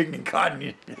 Dora picking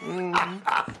cotton.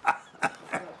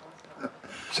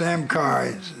 Sam Carr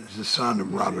is the son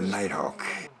of Robert Nighthawk,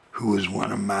 who was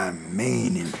one of my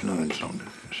main influences on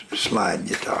the slide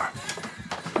guitar.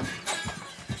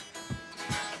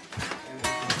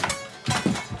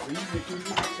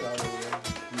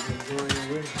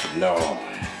 No.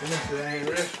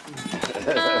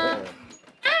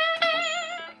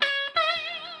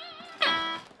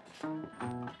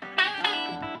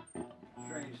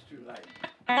 Train's too light.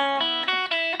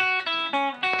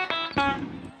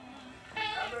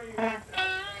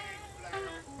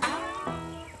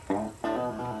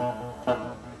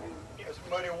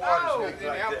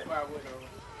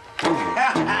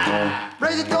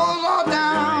 Break the doors all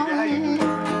down.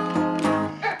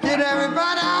 Get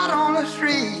everybody out on the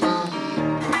street.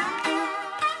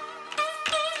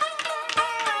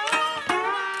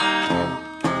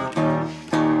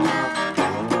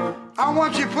 I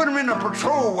want you to put them in a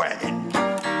patrol wagon.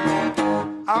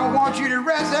 I want you to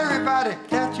arrest everybody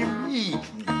that you meet.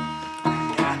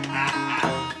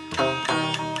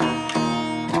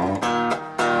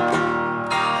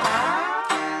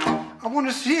 I want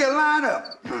to see a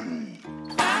lineup.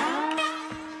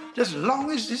 Just as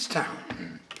long as this town.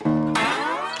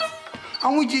 I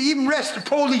want you to even arrest the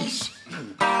police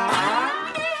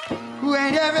who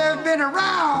ain't ever been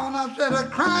around after the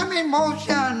crime in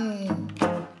motion.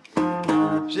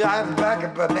 See, I have a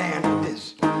backup band with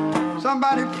this.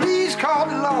 Somebody please call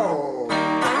the law.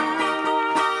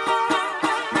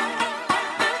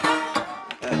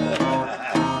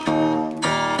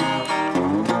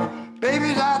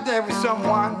 Baby's out there with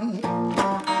someone,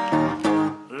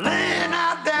 laying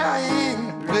out there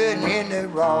ain't letting in the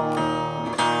wrong.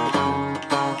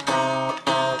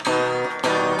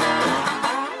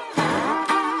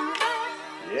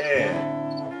 Yeah.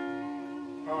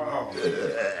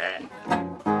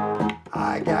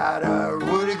 I got a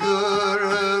really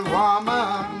good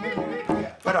woman,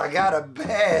 but I got a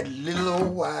bad little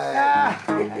old wife.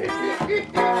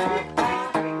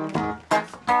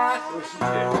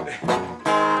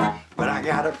 But I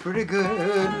got a pretty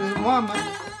good woman,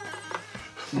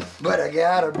 but I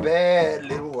got a bad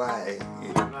little wife.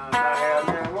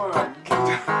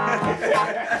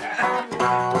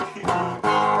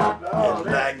 Just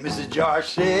like Mrs. Josh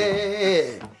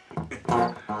said,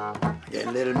 I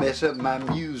can't let it mess up my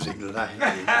music life.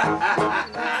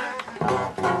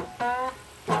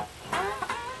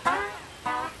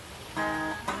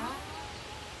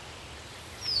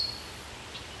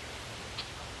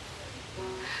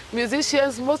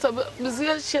 Musicians, most of the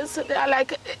musicians, they are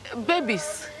like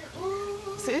babies.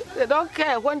 See, they don't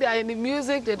care. When they are in the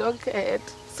music, they don't care.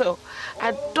 So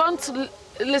I don't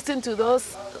listen to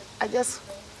those. I just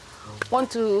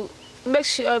want to make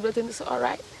sure everything is all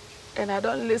right. And I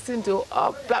don't listen to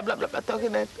blah, blah, blah, blah,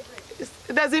 talking that.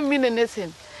 It doesn't mean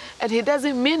anything. And he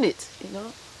doesn't mean it, you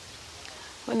know.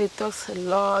 When he talks a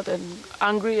lot and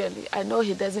angry, and I know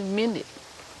he doesn't mean it.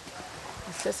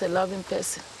 He's just a loving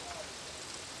person.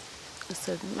 He's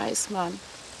a nice man.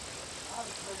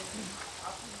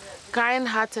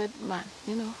 Kind-hearted man,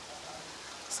 you know.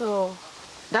 So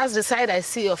that's the side I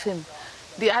see of him.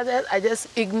 The other, I just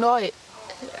ignore it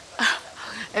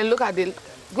and look at the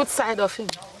good side of him.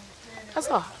 That's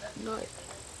all. Ignore it.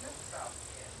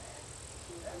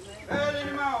 Early in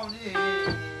the morning,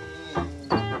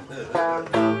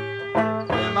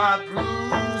 when my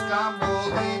blues come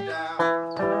rolling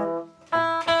down,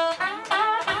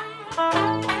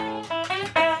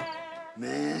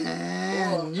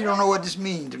 this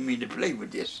mean to me to play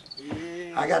with this.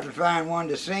 Yeah. I got to find one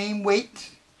the same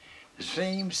weight, the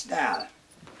same style.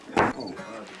 Oh,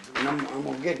 and I'm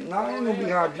gonna get, no, it ain't gonna be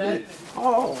hard to do.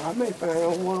 Oh, I may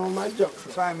find one on my junk.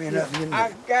 Find me another.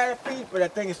 I got a piece, but I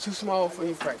think it's too small for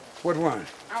you, Frank. What one?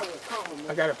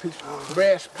 I got a piece of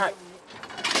brass pipe.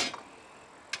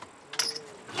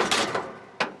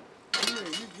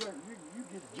 You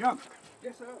get jumped.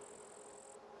 Yes, sir.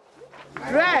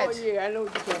 Red. Oh, yeah, I know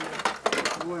what you're talking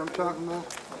about. What I'm talking about?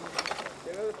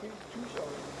 That other piece is too short.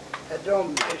 That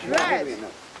don't, it's not heavy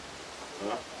enough.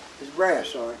 Huh? It's brass,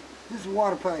 sorry. This is a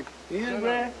water pipe. It is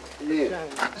brass? Yeah.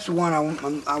 That's the one I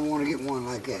want to get one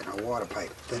like that, a water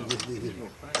pipe. This one.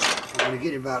 I want to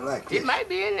get it about like this. It might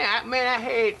be in there. Man, I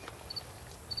had.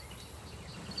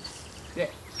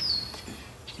 Yeah.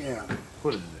 Yeah.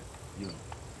 What is it?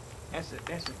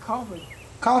 That's a coffee.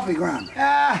 Coffee grinder.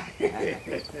 Ah.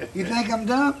 You think I'm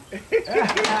dumb?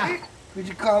 Put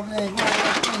your coffee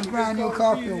and grind your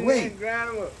coffee away. Grind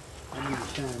them up. I need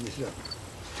to time this up.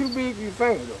 Too big for your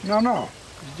finger, though. No.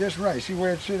 It's just right. See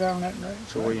where it sit on that right?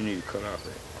 So where you need to cut off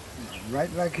at?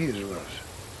 Right like his was.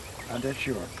 Not that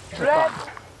short. Red.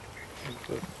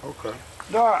 Okay.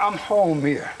 Dora, I'm home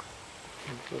here.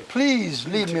 Please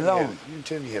leave me alone. You didn't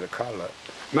tell me you had a collar.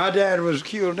 My dad was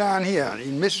killed down here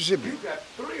in Mississippi. You got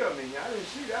 3 of them in here. I didn't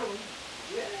see that one.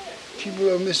 Yeah.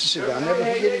 Tupelo, Mississippi. I'll never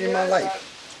forget it in my life.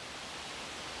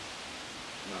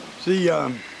 See,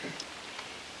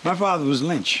 my father was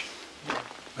lynched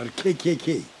by the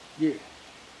KKK. Yeah.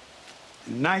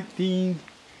 In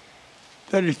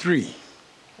 1933.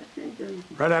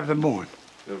 Right after born.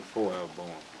 Before I was born.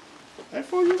 That's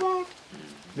before you born?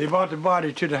 They brought the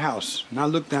body to the house, and I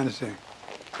looked down and said,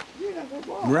 Yeah, that's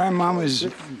before. Grandmama is...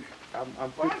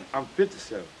 I'm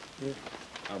 57. Yeah.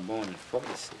 I was born in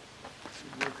 46.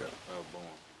 I was born.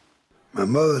 My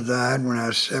mother died when I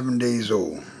was 7 days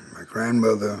old. My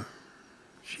grandmother,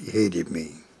 she hated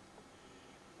me.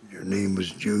 Her name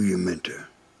was Julia Minter.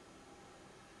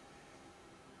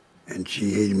 And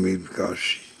she hated me because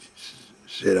she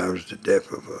said I was the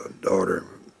death of her daughter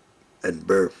at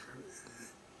birth.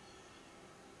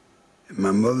 And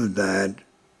my mother died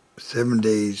 7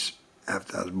 days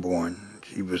after I was born.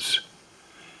 She was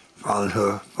following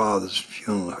her father's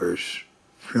funeral hearse,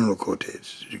 funeral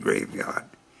cortege to the graveyard.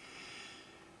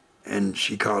 And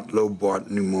she caught low-grade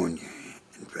pneumonia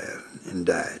and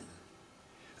died.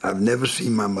 I've never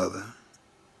seen my mother.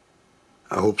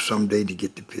 I hope someday to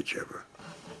get the picture of her.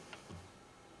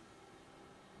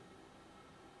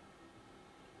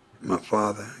 My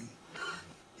father,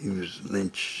 he was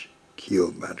lynched,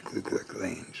 killed by the Ku Klux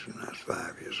Klan when I was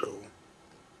 5 years old.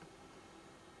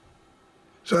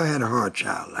 So I had a hard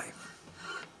child life,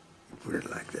 put it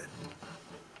like that.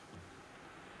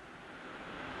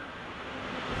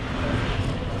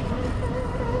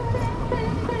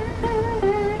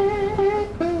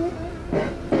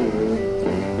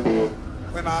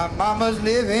 Where my mama's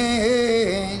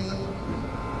living,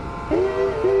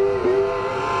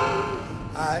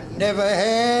 I never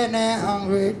had a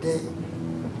hungry day.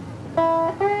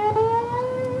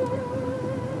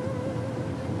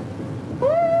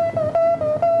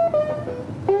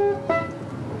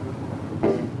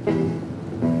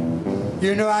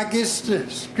 You know, I guess the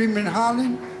screaming,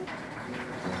 hollering.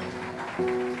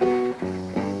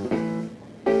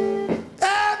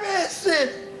 Ever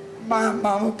since my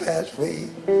mama passed away.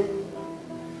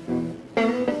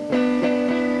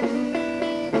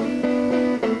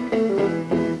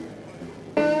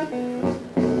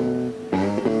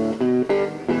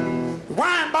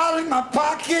 Wine bottle in my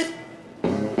pocket.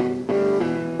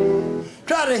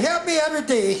 Try to help me every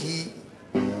day.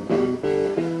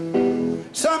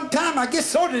 Sometimes I get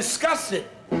so disgusted,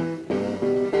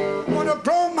 wanna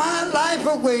blow my life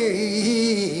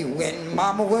away when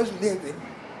mama was living.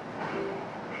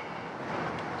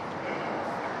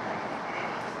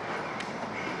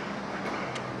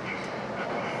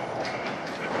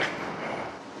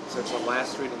 So it's the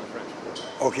last street in the French Quarter.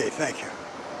 Okay, thank you.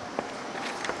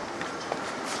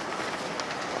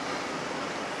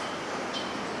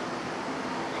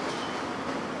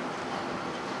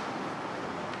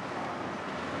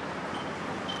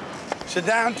 So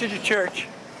down to the church,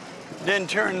 then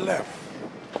turn left.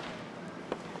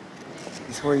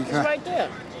 It's where you It's come. right there.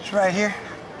 It's right here.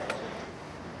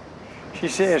 She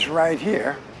says right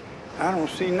here. I don't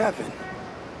see nothing.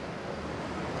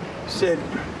 Said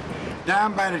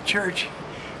down by the church,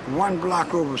 1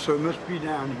 block over, so it must be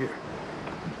down here.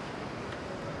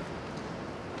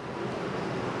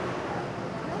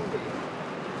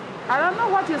 I don't know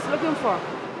what he's looking for.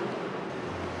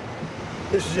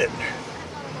 This is it.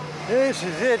 This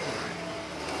is it.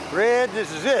 Red, this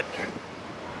is it.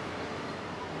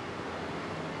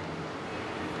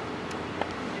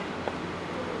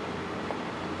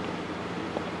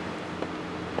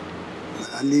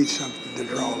 I need something to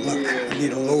draw luck. I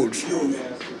need a lodestone.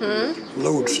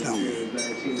 Lodestone.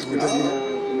 Is what that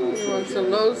is? You want some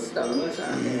lodestones,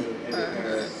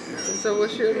 huh? So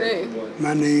what's your name?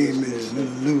 My name is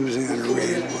Louisiana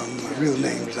Red. Well, my real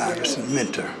name is Iverson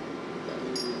Minter.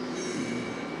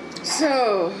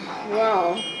 So,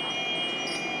 wow.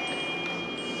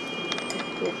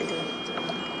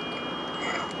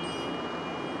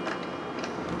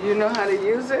 You know how to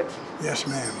use it? Yes,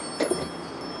 ma'am.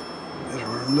 That's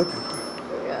what I'm looking for.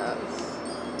 Yes.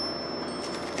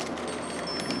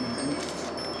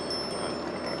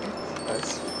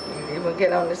 Okay. You will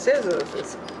get on the scissors.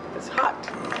 It's hot.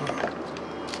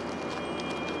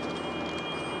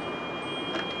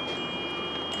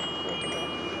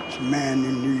 This man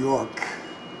in New York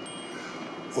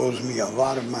owes me a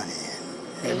lot of money.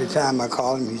 And every time I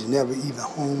call him, he's never either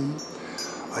home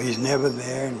or he's never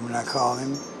there. And when I call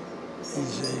him, he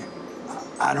say,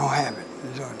 I don't have it.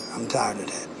 So I'm tired of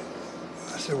that.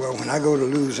 I said, well, when I go to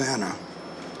Louisiana,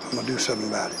 I'm gonna do something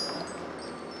about it.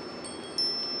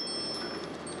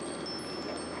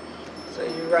 So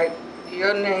you write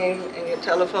your name and your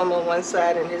telephone on one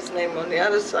side and his name on the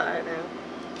other side, and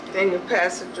then you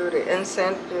pass it through the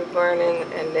incense you're burning,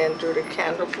 and then through the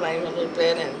candle flame a little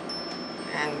bit,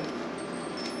 and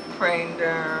praying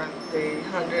the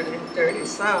 130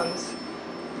 Psalms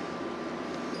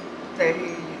that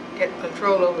he get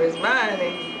control over his mind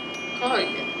and he call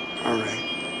you. All right.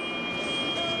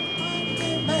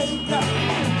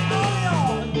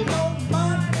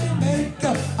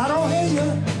 I don't hear you.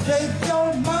 Take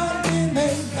your money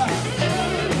maker.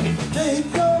 Take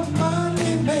your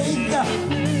money maker.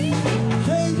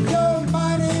 Take your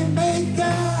money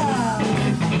maker.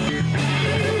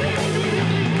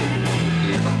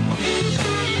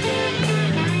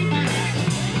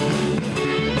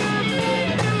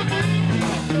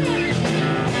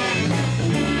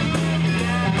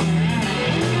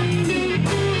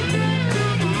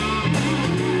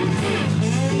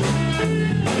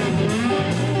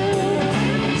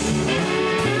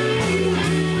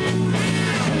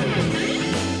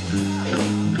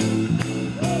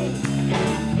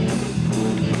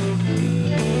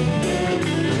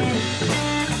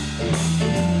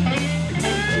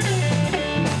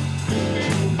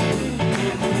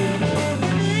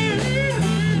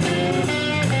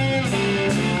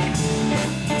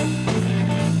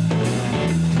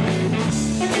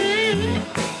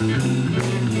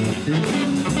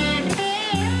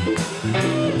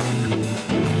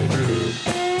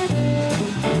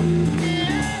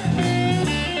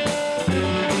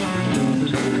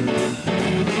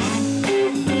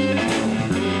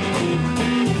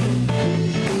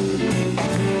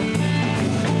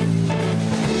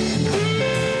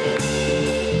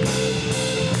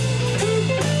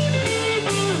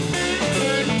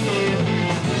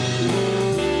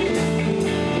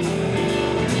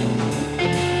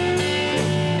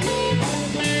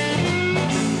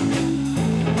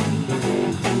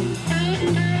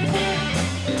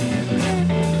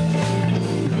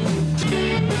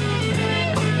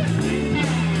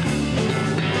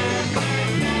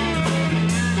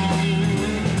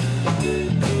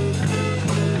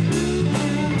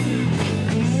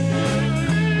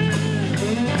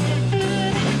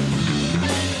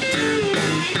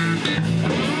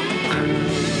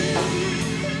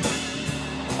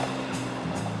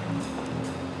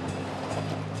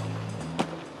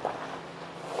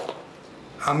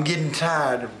 I'm getting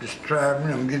tired of this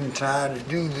traveling. I'm getting tired of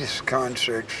doing these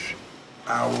concerts.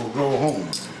 I will go home.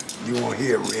 You won't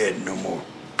hear Red no more.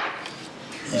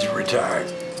 He's retired.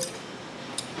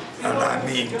 And I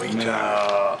mean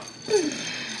retired.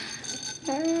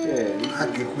 I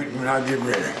can quit when I get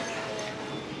ready.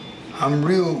 I'm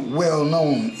real well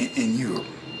known in Europe,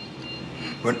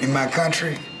 but in my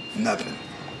country, nothing.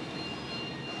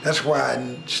 That's why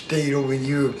I stayed over in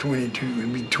Europe 22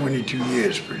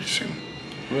 years pretty soon.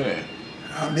 Really?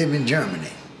 I live in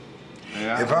Germany.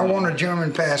 Yeah. If I want a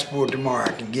German passport tomorrow,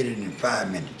 I can get it in 5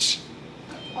 minutes.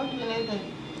 What do you need?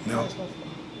 No.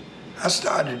 I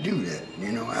started to do that,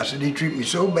 you know. I said, they treat me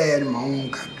so bad in my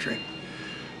own country.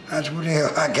 That's what the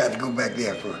hell I got to go back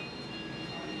there for.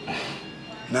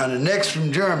 Now, the next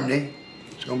from Germany,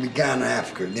 it's going to be Ghana,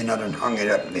 Africa. Then I done hung it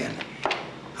up then.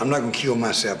 I'm not going to kill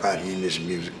myself out here in this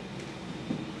music.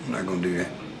 I'm not going to do that.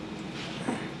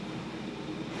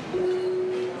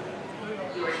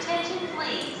 Your attention,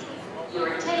 please. Your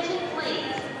attention,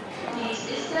 please. Dies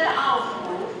ist der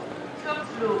Aufruf für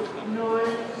Flug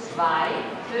 025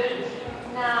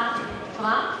 nach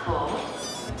Frankfurt.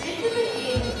 Bitte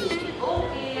begeben Sie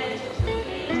umgehend zu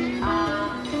Gate A.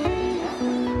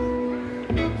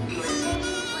 Your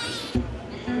attention, please.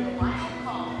 This is the final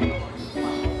call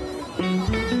for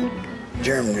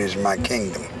Germany is my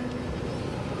kingdom.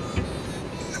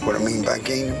 What I mean by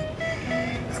kingdom?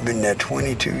 I've been there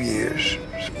 22 years,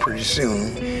 so pretty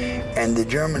soon, and the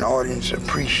German audience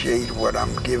appreciate what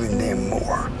I'm giving them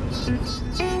more.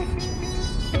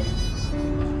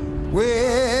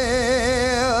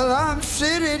 Well, I'm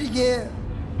sitting here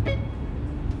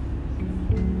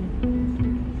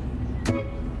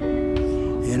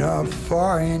in a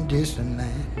far and distant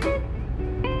land.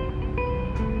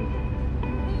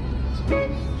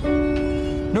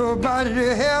 Nobody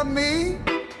to help me.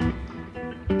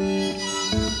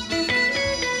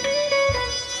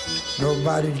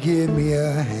 Nobody to give me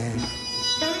a hand.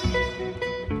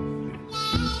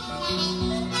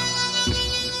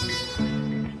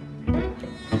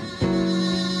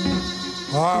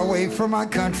 Far away from my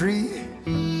country,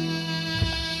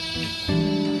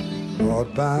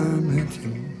 brought by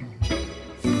mountain.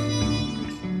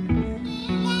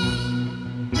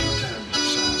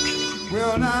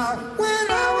 Well, now,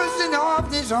 when I was in the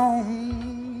office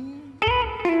home,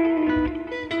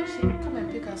 Come and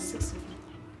pick us 6 of them.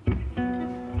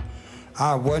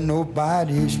 I wasn't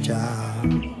nobody's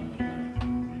child.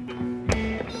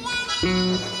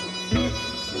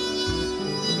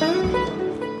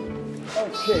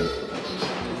 Okay, let's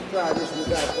try this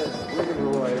without that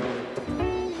rigmarole on it.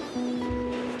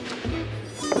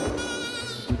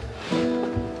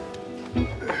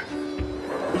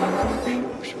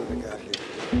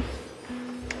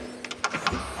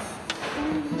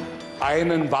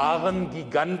 Einen wahren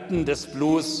Giganten des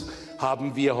Blues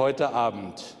haben wir heute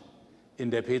Abend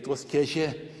in der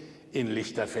Petruskirche in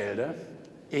Lichterfelde.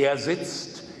 Er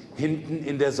sitzt hinten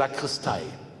in der Sakristei.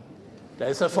 Da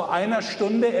ist er vor einer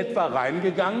Stunde etwa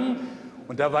reingegangen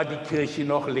und da war die Kirche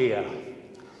noch leer.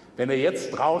 Wenn er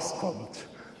jetzt rauskommt,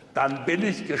 dann bin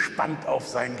ich gespannt auf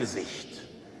sein Gesicht.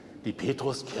 Die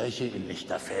Petruskirche in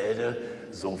Lichterfelde,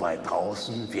 so weit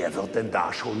draußen, wer wird denn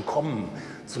da schon kommen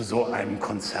zu so einem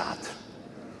Konzert?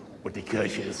 Und die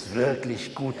Kirche ist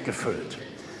wirklich gut gefüllt.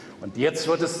 Und jetzt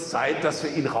wird es Zeit, dass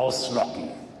wir ihn rauslocken.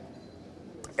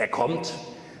 Er kommt,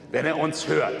 wenn er uns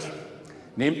hört.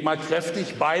 Nehmt mal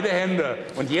kräftig beide Hände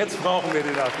und jetzt brauchen wir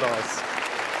den Applaus.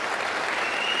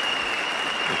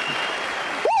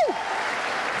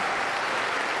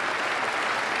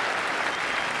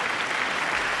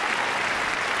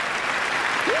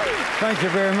 Thank you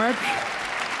very much.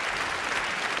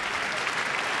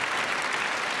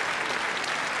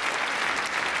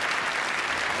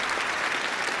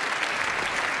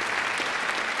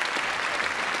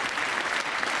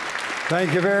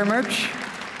 Thank you very much.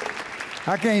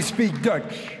 I can't speak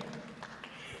Dutch,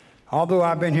 although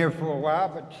I've been here for a while,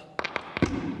 but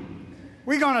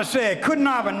we're gonna say couldn't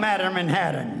have matter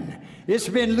Manhattan. It's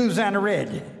been Louisiana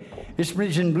Red. It's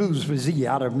been blues for Z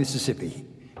out of Mississippi.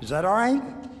 Is that all right?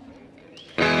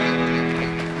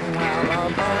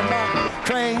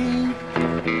 Train,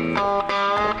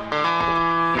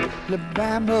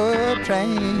 Alabama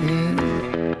train.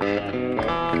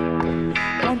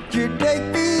 Won't you take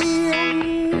me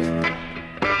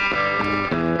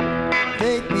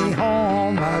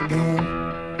home again?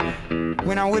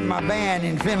 When I'm with my band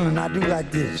in Finland, I do like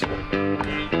this.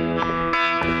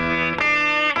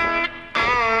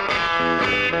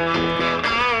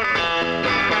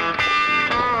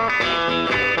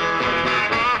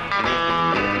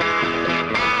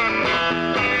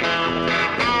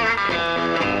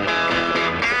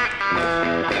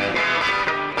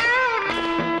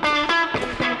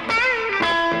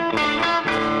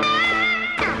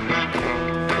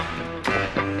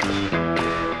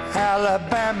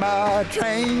 Alabama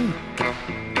train,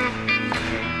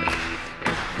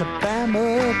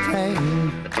 Alabama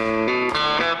train.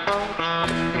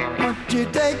 Won't you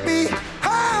take me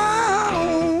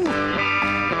home?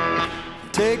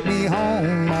 Take me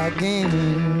home again.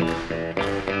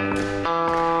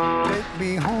 Take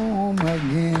me home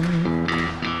again.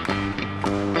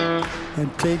 And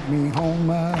take me home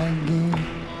again.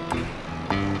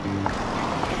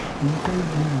 And take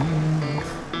me home.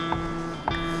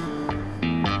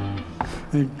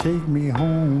 And take me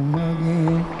home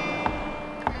again.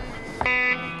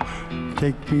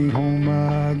 Take me home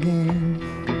again.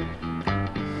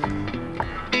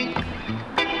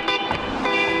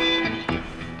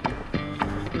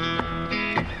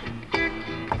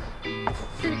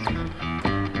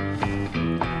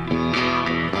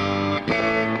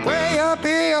 Way up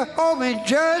here over in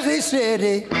Jersey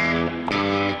City,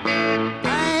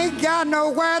 I ain't got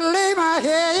nowhere to lay my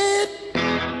head.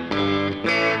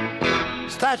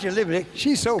 Statue of Liberty,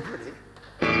 she's so pretty.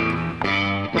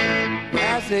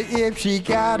 Ask her if she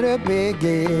got a big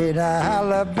head.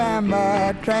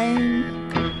 Alabama train,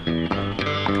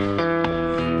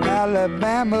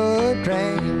 Alabama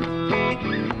train.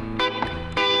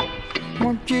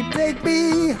 Won't you take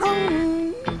me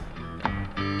home?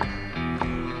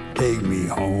 Take me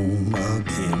home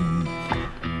again.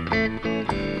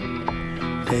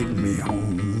 Take me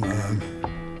home again.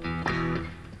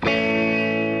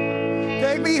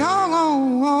 Take me home.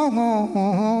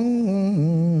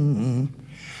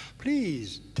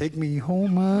 Please take me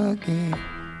home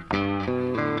again.